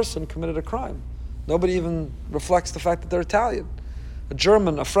this person committed a crime. Nobody even reflects the fact that they're Italian. A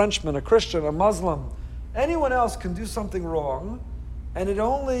German, a Frenchman, a Christian, a Muslim, anyone else can do something wrong, and it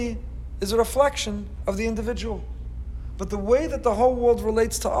only is a reflection of the individual. But the way that the whole world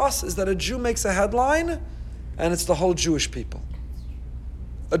relates to us is that a Jew makes a headline, and it's the whole Jewish people.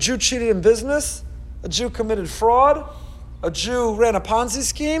 A Jew cheated in business, a Jew committed fraud, a Jew ran a Ponzi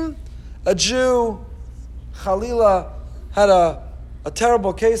scheme, a Jew, Khalila, had a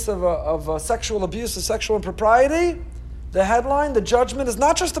terrible case of sexual abuse, of sexual impropriety. The headline, the judgment, is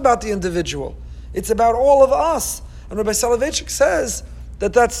not just about the individual. It's about all of us. And Rabbi Soloveitchik says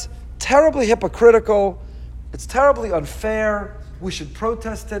that that's terribly hypocritical, it's terribly unfair, we should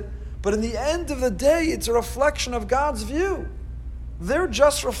protest it, but in the end of the day, it's a reflection of God's view. They're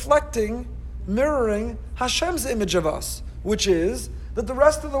just reflecting, mirroring Hashem's image of us, which is that the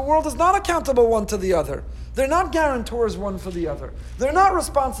rest of the world is not accountable one to the other. They're not guarantors one for the other. They're not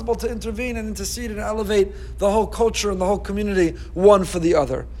responsible to intervene and intercede and elevate the whole culture and the whole community one for the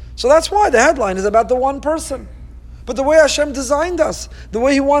other. So that's why the headline is about the one person. But the way Hashem designed us, the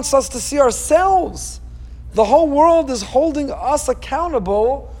way He wants us to see ourselves, the whole world is holding us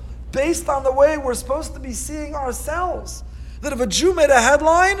accountable based on the way we're supposed to be seeing ourselves. That if a Jew made a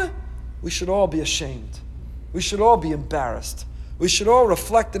headline, we should all be ashamed. We should all be embarrassed. We should all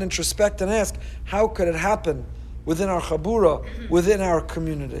reflect and introspect and ask, how could it happen within our chabura, within our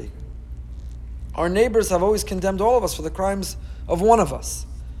community? Our neighbors have always condemned all of us for the crimes of one of us.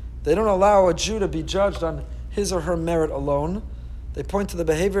 They don't allow a Jew to be judged on his or her merit alone. They point to the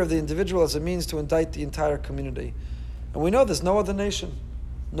behavior of the individual as a means to indict the entire community. And we know there's no other nation,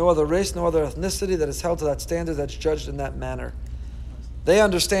 no other race, no other ethnicity that is held to that standard, that's judged in that manner. They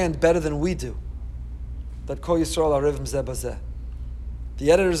understand better than we do that Kol Yisrael Arevim Zeh Bazeh.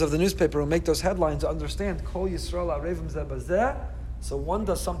 The editors of the newspaper who make those headlines understand Kol Yisrael Arevim Zeh Bazeh, so one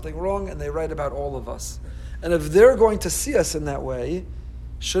does something wrong and they write about all of us. And if they're going to see us in that way,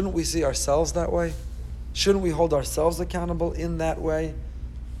 shouldn't we see ourselves that way? Shouldn't we hold ourselves accountable in that way?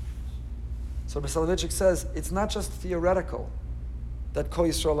 So Rabbi Soloveitchik says, it's not just theoretical that Kol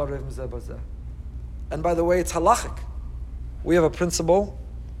Yisrael Arevim Zeh Bazeh. And by the way, it's halachic. We have a principle.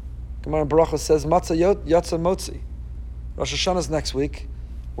 Gemara Baruch says, Matzah Yatza Motzi. Rosh Hashanah is next week.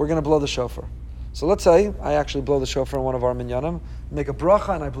 We're going to blow the shofar. So let's say I actually blow the shofar in one of our minyanim, make a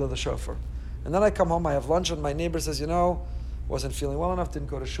bracha, and I blow the shofar. And then I come home, I have lunch, and my neighbor says, wasn't feeling well enough, didn't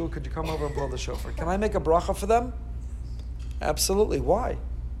go to shul, could you come over and blow the shofar? Can I make a bracha for them? Absolutely. Why?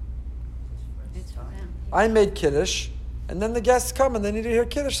 I made Kiddush, and then the guests come and they need to hear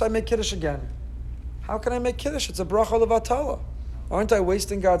Kiddush, so I make Kiddush again. How can I make Kiddush? It's a bracha levatala. Aren't I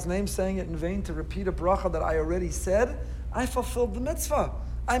wasting God's name saying it in vain to repeat a bracha that I already said? I fulfilled the mitzvah.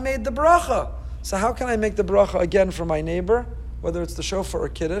 I made the bracha. So how can I make the bracha again for my neighbor, whether it's the shofar or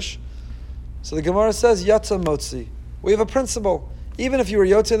Kiddush? So the Gemara says, Yatza Motzi. We have a principle. Even if you were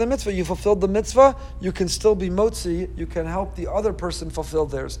Yotzei the mitzvah, you fulfilled the mitzvah, you can still be Motzi, you can help the other person fulfill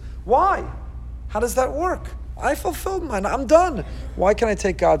theirs. Why? How does that work? I fulfilled mine, I'm done. Why can I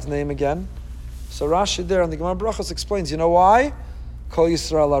take God's name again? So Rashi there on the Gemara Brachos explains, you know why? Kol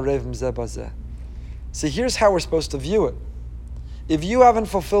Yisrael arevim zeh bazeh. See, here's how we're supposed to view it. If you haven't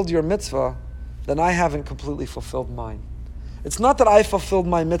fulfilled your mitzvah, then I haven't completely fulfilled mine. It's not that I fulfilled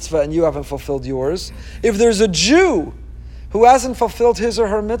my mitzvah and you haven't fulfilled yours. If there's a Jew who hasn't fulfilled his or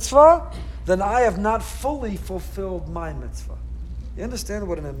her mitzvah, then I have not fully fulfilled my mitzvah. You understand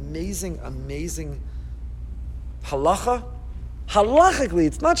what an amazing, amazing halacha? Halachically,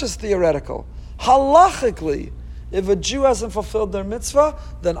 it's not just theoretical. Halachically, if a Jew hasn't fulfilled their mitzvah,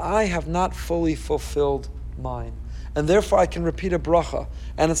 then I have not fully fulfilled mine. And therefore I can repeat a bracha.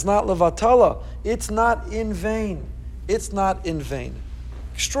 And it's not levatala. It's not in vain. It's not in vain.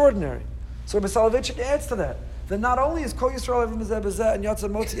 Extraordinary. So Rabbi Soloveitchik adds to that not only is Kol Yisrael Evim Zeh B'Zeh and Yatza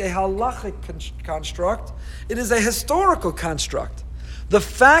Motzi a halachic construct, it is a historical construct. The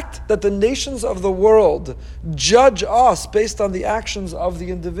fact that the nations of the world judge us based on the actions of the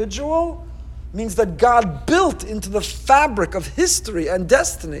individual means that God built into the fabric of history and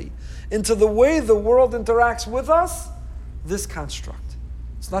destiny, into the way the world interacts with us, this construct.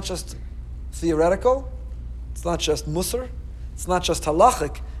 It's not just theoretical, it's not just musar, it's not just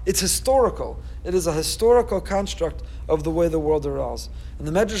halachic, it's historical. It is a historical construct of the way the world evolves. And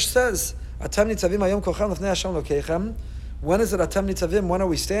the Medrash says, Atem nitzavim hayom kulchem lefnei Hashem lokeichem. When is it Atem nitzavim? When are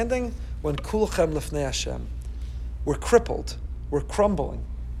we standing? When kulchem lefnei Hashem. We're crippled. We're crumbling.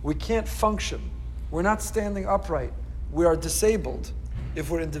 We can't function. We're not standing upright. We are disabled if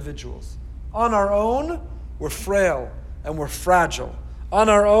we're individuals. On our own, we're frail and we're fragile. On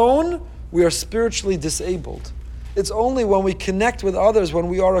our own, we are spiritually disabled. It's only when we connect with others, when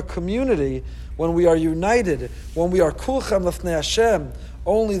we are a community, when we are united, when we are kulchem lefnei Hashem,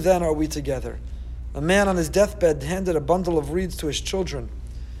 only then are we together. A man on his deathbed handed a bundle of reeds to his children,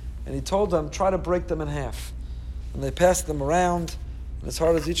 and he told them, try to break them in half. And they passed them around, and as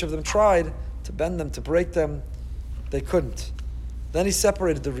hard as each of them tried to bend them, to break them, they couldn't. Then he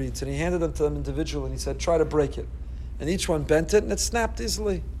separated the reeds, and he handed them to them individually, and he said, try to break it. And each one bent it, and it snapped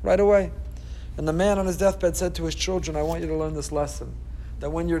easily, right away. And the man on his deathbed said to his children, I want you to learn this lesson, that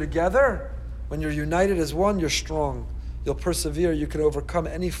when you're together, when you're united as one, you're strong. You'll persevere, you can overcome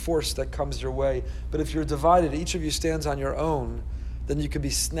any force that comes your way. But if you're divided, each of you stands on your own, then you can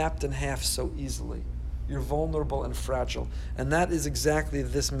be snapped in half so easily. You're vulnerable and fragile. And that is exactly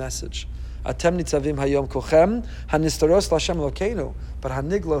this message. Atem nitzavim hayom kulchem, hanistaros l'Hashem Elokeinu, but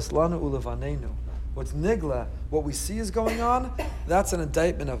haniglos lanu ulevanenu. What's nigla, what we see is going on, that's an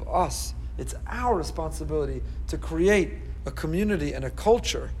indictment of us. It's our responsibility to create a community and a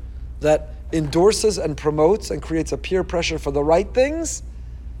culture that endorses and promotes and creates a peer pressure for the right things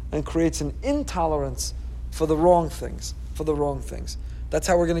and creates an intolerance for the wrong things, That's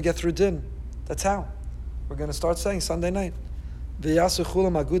how we're going to get through din. That's how. We're going to start saying Sunday night. V'yasu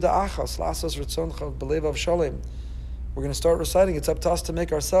chulam aguda achas la'asos ritzoncha b'levav shalem. We're going to start reciting. It's up to us to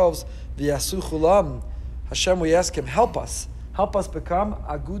make ourselves v'yasu chulam. Hashem, we ask Him, help us. Help us become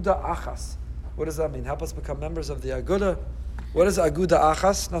aguda achas. What does that mean? Help us become members of the aguda. What is aguda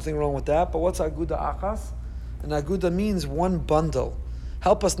achas? Nothing wrong with that. But what's aguda achas? And aguda means one bundle.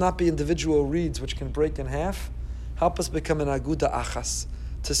 Help us not be individual reeds which can break in half. Help us become an aguda achas.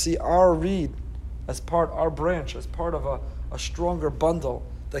 To see our reed as part, our branch, as part of a stronger bundle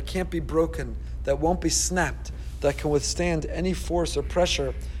that can't be broken, that won't be snapped, that can withstand any force or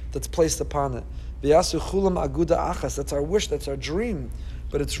pressure that's placed upon it. V'yasu chulam aguda achas. That's our wish, that's our dream.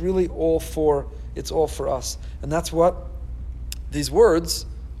 But it's really all for us. And that's what these words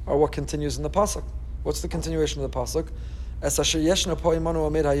are, what continues in the pasuk. What's the continuation of the pasuk? Es asher yeshna po imanu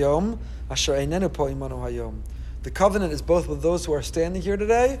amid hayom, asher einenu po imanu hayom. The covenant is both with those who are standing here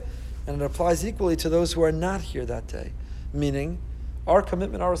today, and it applies equally to those who are not here that day. Meaning, our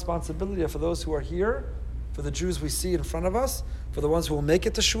commitment, our responsibility are for those who are here, for the Jews we see in front of us, for the ones who will make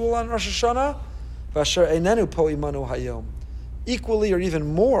it to Shul on Rosh Hashanah, v'asher einenu po imanu hayom. Equally or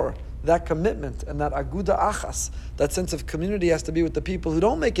even more, that commitment and that aguda achas, that sense of community has to be with the people who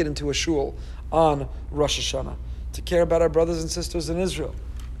don't make it into a shul on Rosh Hashanah. To care about our brothers and sisters in Israel,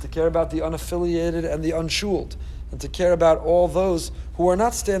 to care about the unaffiliated and the unshuled, and to care about all those who are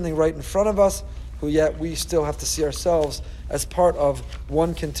not standing right in front of us, who yet we still have to see ourselves as part of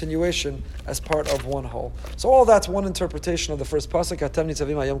one continuation, as part of one whole. So all that's one interpretation of the first pasuk, Atem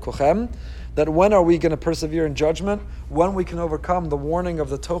nitzavim hayom kulchem, that when are we going to persevere in judgment? When we can overcome the warning of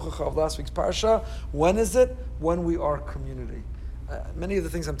the Tochacha of last week's parsha. When is it? When we are community. Many of the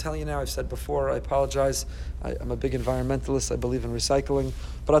things I'm telling you now I've said before. I apologize. I'm a big environmentalist. I believe in recycling.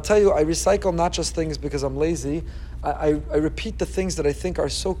 But I'll tell you, I recycle not just things because I'm lazy. I repeat the things that I think are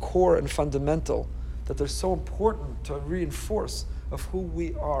so core and fundamental, that they're so important to reinforce of who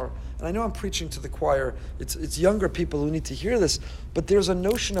we are. And I know I'm preaching to the choir. It's younger people who need to hear this. But there's a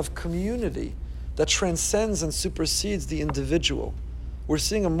notion of community that transcends and supersedes the individual. We're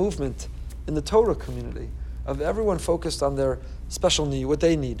seeing a movement in the Torah community of everyone focused on their special need, what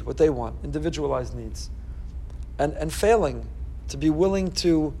they need, what they want, individualized needs. And failing to be willing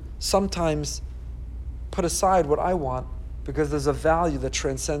to sometimes put aside what I want because there's a value that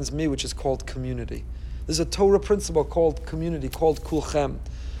transcends me, which is called community. There's a Torah principle called community, called kulchem.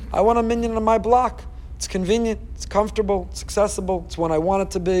 I want a minyan on my block. It's convenient, it's comfortable, it's accessible, it's when I want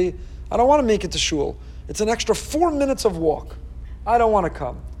it to be. I don't want to make it to shul. It's an extra 4 minutes of walk. I don't want to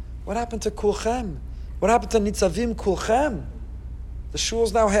come. What happened to kulchem? What happened to nitzavim kulchem? The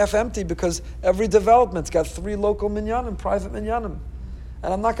shul's now half empty because every development's got 3 local minyanim, private minyanim.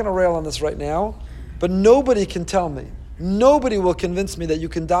 And I'm not going to rail on this right now, but nobody can tell me, nobody will convince me that you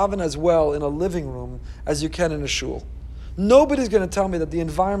can daven as well in a living room as you can in a shul. Nobody's going to tell me that the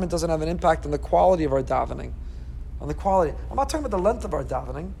environment doesn't have an impact on the quality of our davening. On the quality. I'm not talking about the length of our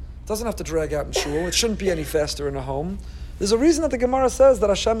davening. It doesn't have to drag out in shul. It shouldn't be any faster in a home. There's a reason that the Gemara says that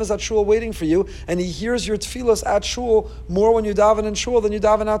Hashem is at shul waiting for you, and He hears your tefillos at shul more when you daven in shul than you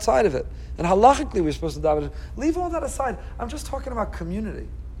daven outside of it. And halachically we're supposed to daven. Leave all that aside. I'm just talking about community.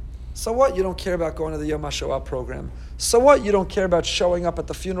 So what? You don't care about going to the Yom HaShoah program. So what? You don't care about showing up at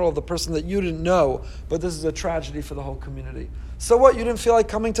the funeral of the person that you didn't know, but this is a tragedy for the whole community. So what? You didn't feel like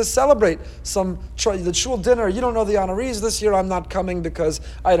coming to celebrate the shul dinner. You don't know the honorees this year. I'm not coming because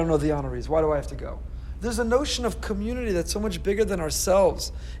I don't know the honorees. Why do I have to go? There's a notion of community that's so much bigger than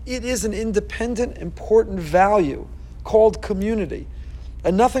ourselves. It is an independent, important value called community.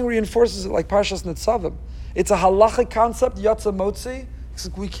 And nothing reinforces it like Parshas Nitzavim. It's a halachic concept, Yatza Motzi.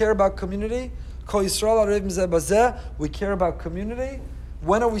 We care about community. Kol Yisrael Arev Mizeh Bazeh. We care about community.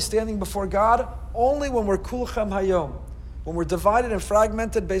 When are we standing before God? Only when we're kulchem hayom. When we're divided and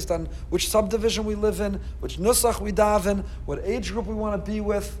fragmented based on which subdivision we live in, which nusach we daven, what age group we want to be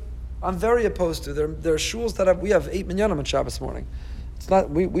with. I'm very opposed to. There are shuls that we have 8 minyanim on Shabbos morning. It's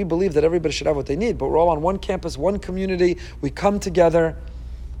not. We believe that everybody should have what they need, but we're all on one campus, one community. We come together.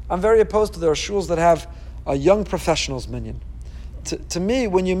 I'm very opposed to there are shuls that have a young professionals minyan. To me,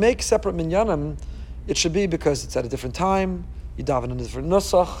 when you make separate minyanim, it should be because it's at a different time, you daven in a different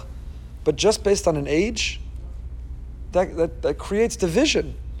nusach, but just based on an age, that creates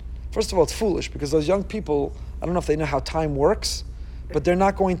division. First of all, it's foolish because those young people, I don't know if they know how time works, but they're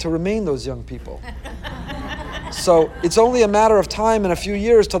not going to remain those young people. So it's only a matter of time in a few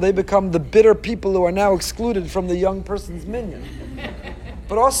years till they become the bitter people who are now excluded from the young person's minyan.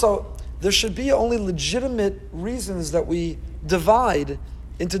 But also, there should be only legitimate reasons that we divide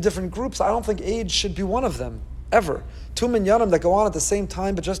into different groups. I don't think age should be one of them, ever. 2 minyanim that go on at the same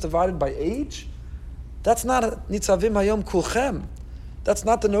time but just divided by age? That's not nitzavim hayom kulchem. That's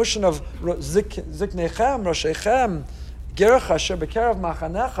not the notion of ziknechem, roshechem, gerecha asher bekerav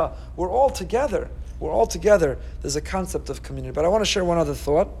machanecha. We're all together. We're all together. There's a concept of community. But I want to share one other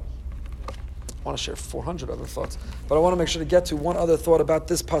thought. I want to share 400 other thoughts, but I want to make sure to get to one other thought about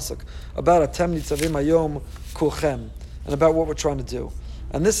this pasuk, about Atem nitzavim hayom kulchem, and about what we're trying to do.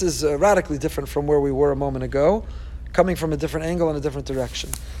 And this is radically different from where we were a moment ago, coming from a different angle and a different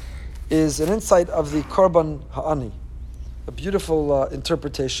direction. Is an insight of the Korban Ha'ani, a beautiful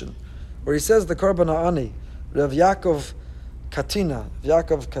interpretation, where he says the Korban Ha'ani, Rav Yaakov Katina,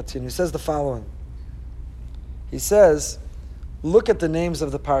 he says the following. He says, look at the names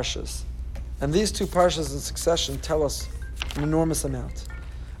of the parshas. And these 2 parshas in succession tell us an enormous amount.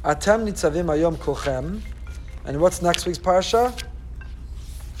 Atem nitzavim hayom kulchem. And what's next week's parsha?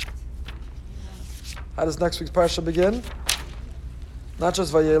 How does next week's parsha begin? Not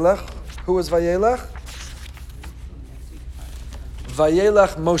just Vayelech. Who is Vayelech?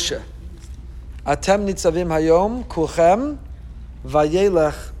 Vayelech Moshe. Atem nitzavim hayom kulchem.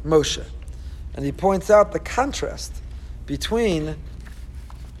 Vayelech Moshe. And he points out the contrast between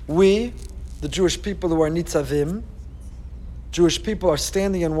we, the Jewish people who are nitzavim, Jewish people are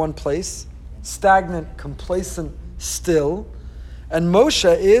standing in one place, stagnant, complacent, still. And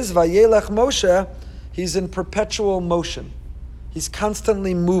Moshe is, Vayelech Moshe, He's in perpetual motion. He's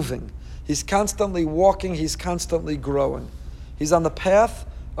constantly moving. He's constantly walking. He's constantly growing. He's on the path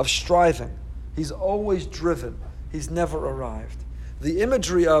of striving. He's always driven. He's never arrived. The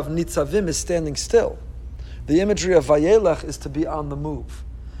imagery of Nitzavim is standing still. The imagery of Vayelech is to be on the move.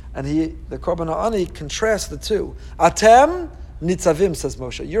 And the Korban HaAni contrasts the two. Atem Nitzavim, says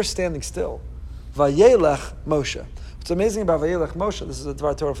Moshe. You're standing still. Vayelech Moshe. What's amazing about Vayelech Moshe, this is a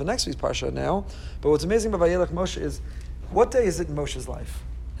Dvar Torah for next week's Parsha now, but what's amazing about Vayelech Moshe is, what day is it in Moshe's life?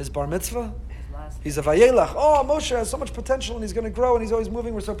 His bar mitzvah? He's a Vayelech. Oh, Moshe has so much potential and he's going to grow and he's always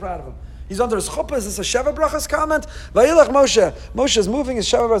moving. We're so proud of him. He's under his chuppah. Is this a Sheva Brachas comment? Vayelech Moshe. Moshe is moving. His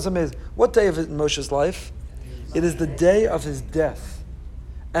Sheva Brachas is amazing. What day of it in Moshe's life? It is the day of his death.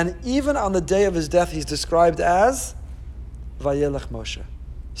 And even on the day of his death, he's described as Vayelech Moshe.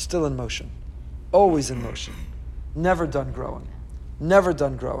 Still in motion. Always in motion. Never done growing. Never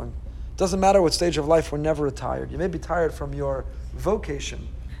done growing. Doesn't matter what stage of life, we're never retired. You may be tired from your vocation,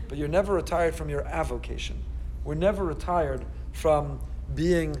 but you're never retired from your avocation. We're never retired from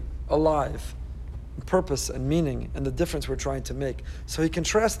being alive, purpose and meaning, and the difference we're trying to make. So he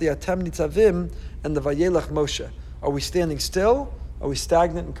contrasts the Atem Nitzavim and the Vayelech Moshe. Are we standing still? Are we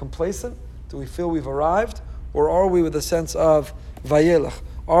stagnant and complacent? Do we feel we've arrived? Or are we with a sense of Vayelech?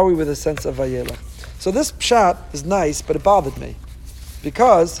 Are we with a sense of Vayelech? So this pshat is nice, but it bothered me.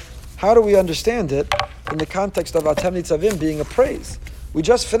 Because how do we understand it in the context of Atem Nitzavim being a praise? We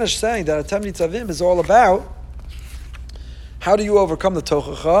just finished saying that Atem Nitzavim is all about how do you overcome the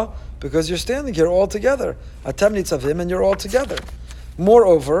Tochacha? Because you're standing here all together. Atem Nitzavim, and you're all together.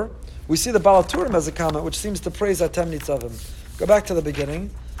 Moreover, we see the Baal HaTurim as a comment which seems to praise Atem Nitzavim. Go back to the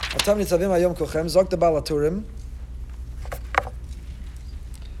beginning. Atem Nitzavim Hayom Kochem, Zog the Baal HaTurim.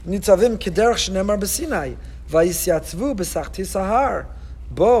 Nitzavim kederach shnemar b'Sinai, vayisyatzvu b'sachti sahar.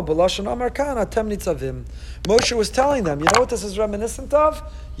 Bo b'lashon amar kan atem nitzavim. Moshe was telling them, you know what this is reminiscent of?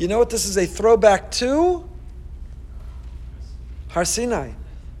 You know what this is a throwback to? Har Sinai.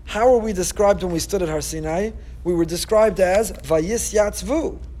 How were we described when we stood at Har Sinai? We were described as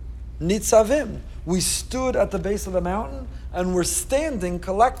vayisyatzvu, nitzavim. We stood at the base of the mountain and we're standing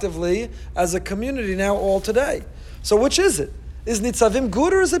collectively as a community now all today. So which is it? Is nitzavim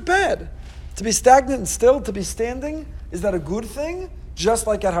good or is it bad? To be stagnant and still, to be standing, is that a good thing? Just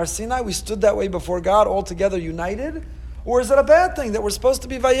like at Har Sinai, we stood that way before God, all together united? Or is it a bad thing that we're supposed to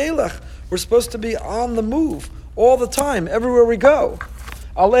be vayelech? We're supposed to be on the move all the time, everywhere we go.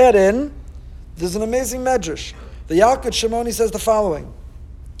 I'll add in, there's an amazing medrash. The Yalkut Shimoni says the following.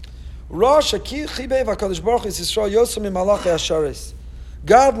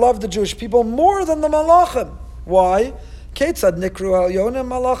 God loved the Jewish people more than the Malachim. Why? Ketzad nikru al-yonim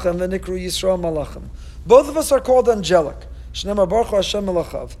malachim v'nikru Yisrael malachim. Both of us are called angelic. Shnemar Baruch Hu Hashem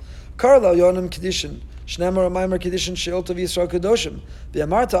malachav. Karla al-yonim kedishin. Shnemar amaymer kedishin she'il tov Yisrael kedoshim.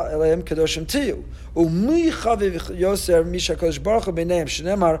 V'yamarta eleim kedoshim tiyu. Umi chaviv yoser misha kodesh Baruch Hu b'neim.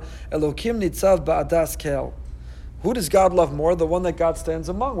 Shnemar Elokim nitzav ba'adas kel. Who does God love more? The one that God stands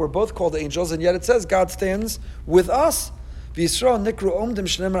among. We're both called angels, and yet it says God stands with us. V'Yisrael nikru omdim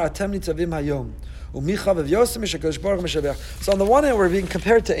shnemar atem nitzavim hayom. So on the one hand, we're being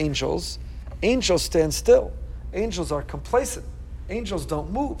compared to angels. Angels stand still. Angels are complacent. Angels don't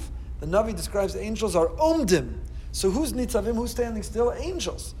move. The Navi describes angels are omdim. So who's nitzavim? Who's standing still?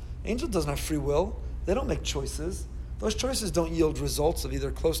 Angels. Angel doesn't have free will. They don't make choices. Those choices don't yield results of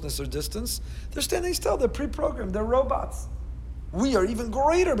either closeness or distance. They're standing still. They're pre-programmed. They're robots. We are even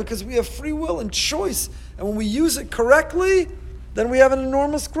greater because we have free will and choice. And when we use it correctly, then we have an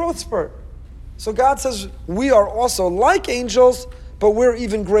enormous growth spurt. So God says we are also like angels, but we're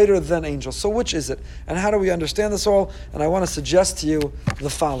even greater than angels. So which is it? And how do we understand this all? And I want to suggest to you the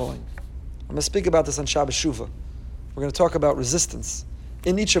following. I'm going to speak about this on Shabbos Shuvah. We're going to talk about resistance.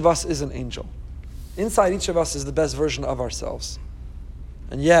 In each of us is an angel. Inside each of us is the best version of ourselves.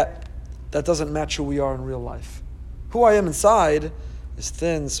 And yet, that doesn't match who we are in real life. Who I am inside is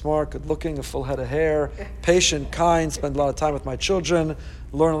thin, smart, good-looking, a full head of hair, patient, kind, spend a lot of time with my children,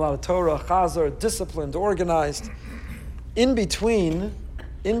 learn a lot of Torah, Chazar, disciplined, organized. In between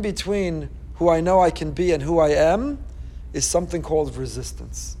who I know I can be and who I am is something called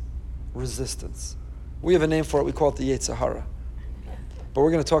resistance. Resistance. We have a name for it. We call it the Yetzer Hara. But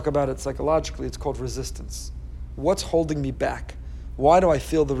we're going to talk about it psychologically. It's called resistance. What's holding me back? Why do I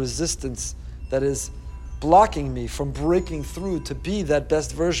feel the resistance that is blocking me from breaking through to be that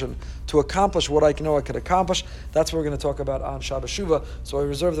best version, to accomplish what I know I could accomplish? That's what we're going to talk about on Shabbos Shuvah, so I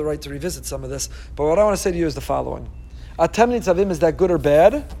reserve the right to revisit some of this. But what I want to say to you is the following. Atem Nitzavim, is that good or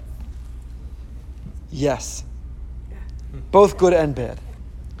bad? Yes. Both good and bad.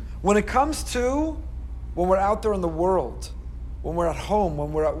 When it comes to When we're out there in the world, when we're at home,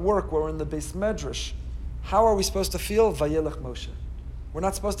 when we're at work, when we're in the Beis Medrash, how are we supposed to feel? Vayelech Moshe. We're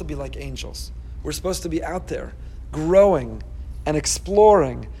not supposed to be like angels. We're supposed to be out there, growing and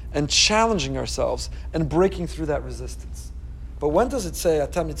exploring and challenging ourselves and breaking through that resistance. But when does it say,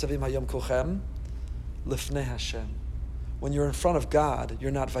 Atam nitzavim hayom kulchem? Lifnei Hashem. When you're in front of God,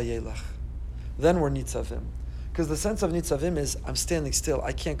 you're not vayelech. Then we're nitzavim. Because the sense of nitzavim is, I'm standing still.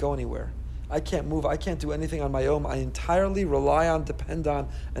 I can't go anywhere. I can't move. I can't do anything on my own. I entirely rely on, depend on,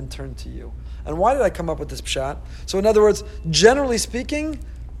 and turn to you. And why did I come up with this pshat? So in other words, generally speaking,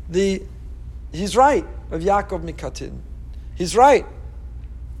 he's right, of Yaakov Mikatin. He's right.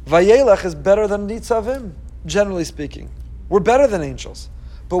 Vayelech is better than nitzavim, generally speaking. We're better than angels.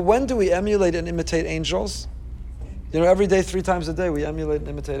 But when do we emulate and imitate angels? Every day, 3 times a day, we emulate and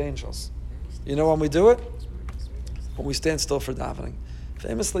imitate angels. You know when we do it? When we stand still for davening.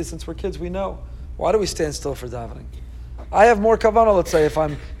 Famously, since we're kids, we know. Why do we stand still for davening? I have more kavanah, let's say, if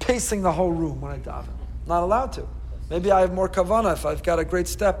I'm pacing the whole room when I daven. I'm not allowed to. Maybe I have more kavanah if I've got a great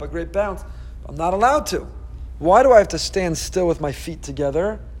step, a great bounce. I'm not allowed to. Why do I have to stand still with my feet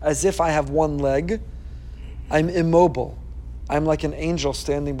together as if I have one leg? I'm immobile. I'm like an angel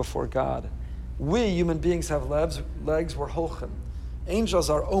standing before God. We, human beings, have legs. We're holchim.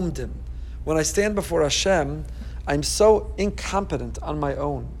 Angels are omdim. When I stand before Hashem, I'm so incompetent on my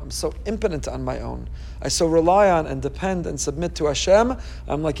own. I'm so impotent on my own. I so rely on and depend and submit to Hashem.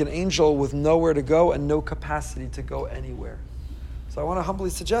 I'm like an angel with nowhere to go and no capacity to go anywhere. So I want to humbly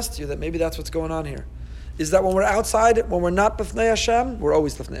suggest to you that maybe that's what's going on here. Is that when we're outside, when we're not b'fnei Hashem, we're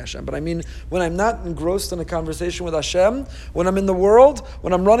always b'fnei Hashem. But I mean, when I'm not engrossed in a conversation with Hashem, when I'm in the world,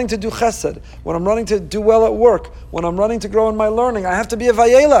 when I'm running to do chesed, when I'm running to do well at work, when I'm running to grow in my learning, I have to be a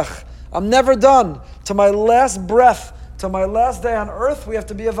vayelach. I'm never done. To my last breath, to my last day on earth, we have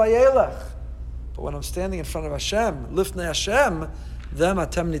to be a vayelach. But when I'm standing in front of Hashem, lifnei Hashem, then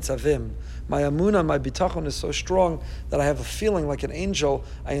atem nitzavim. My amunah, my bitachon is so strong that I have a feeling like an angel.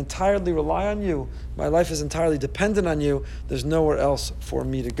 I entirely rely on you. My life is entirely dependent on you. There's nowhere else for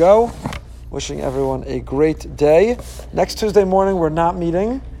me to go. Wishing everyone a great day. Next Tuesday morning, we're not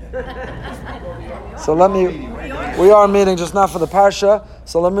meeting. So we are meeting, just not for the parsha.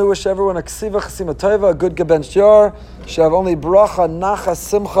 So let me wish everyone a ksiva chasima tova, a good gebench yor. Should have only bracha, nacha,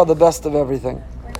 simcha, the best of everything.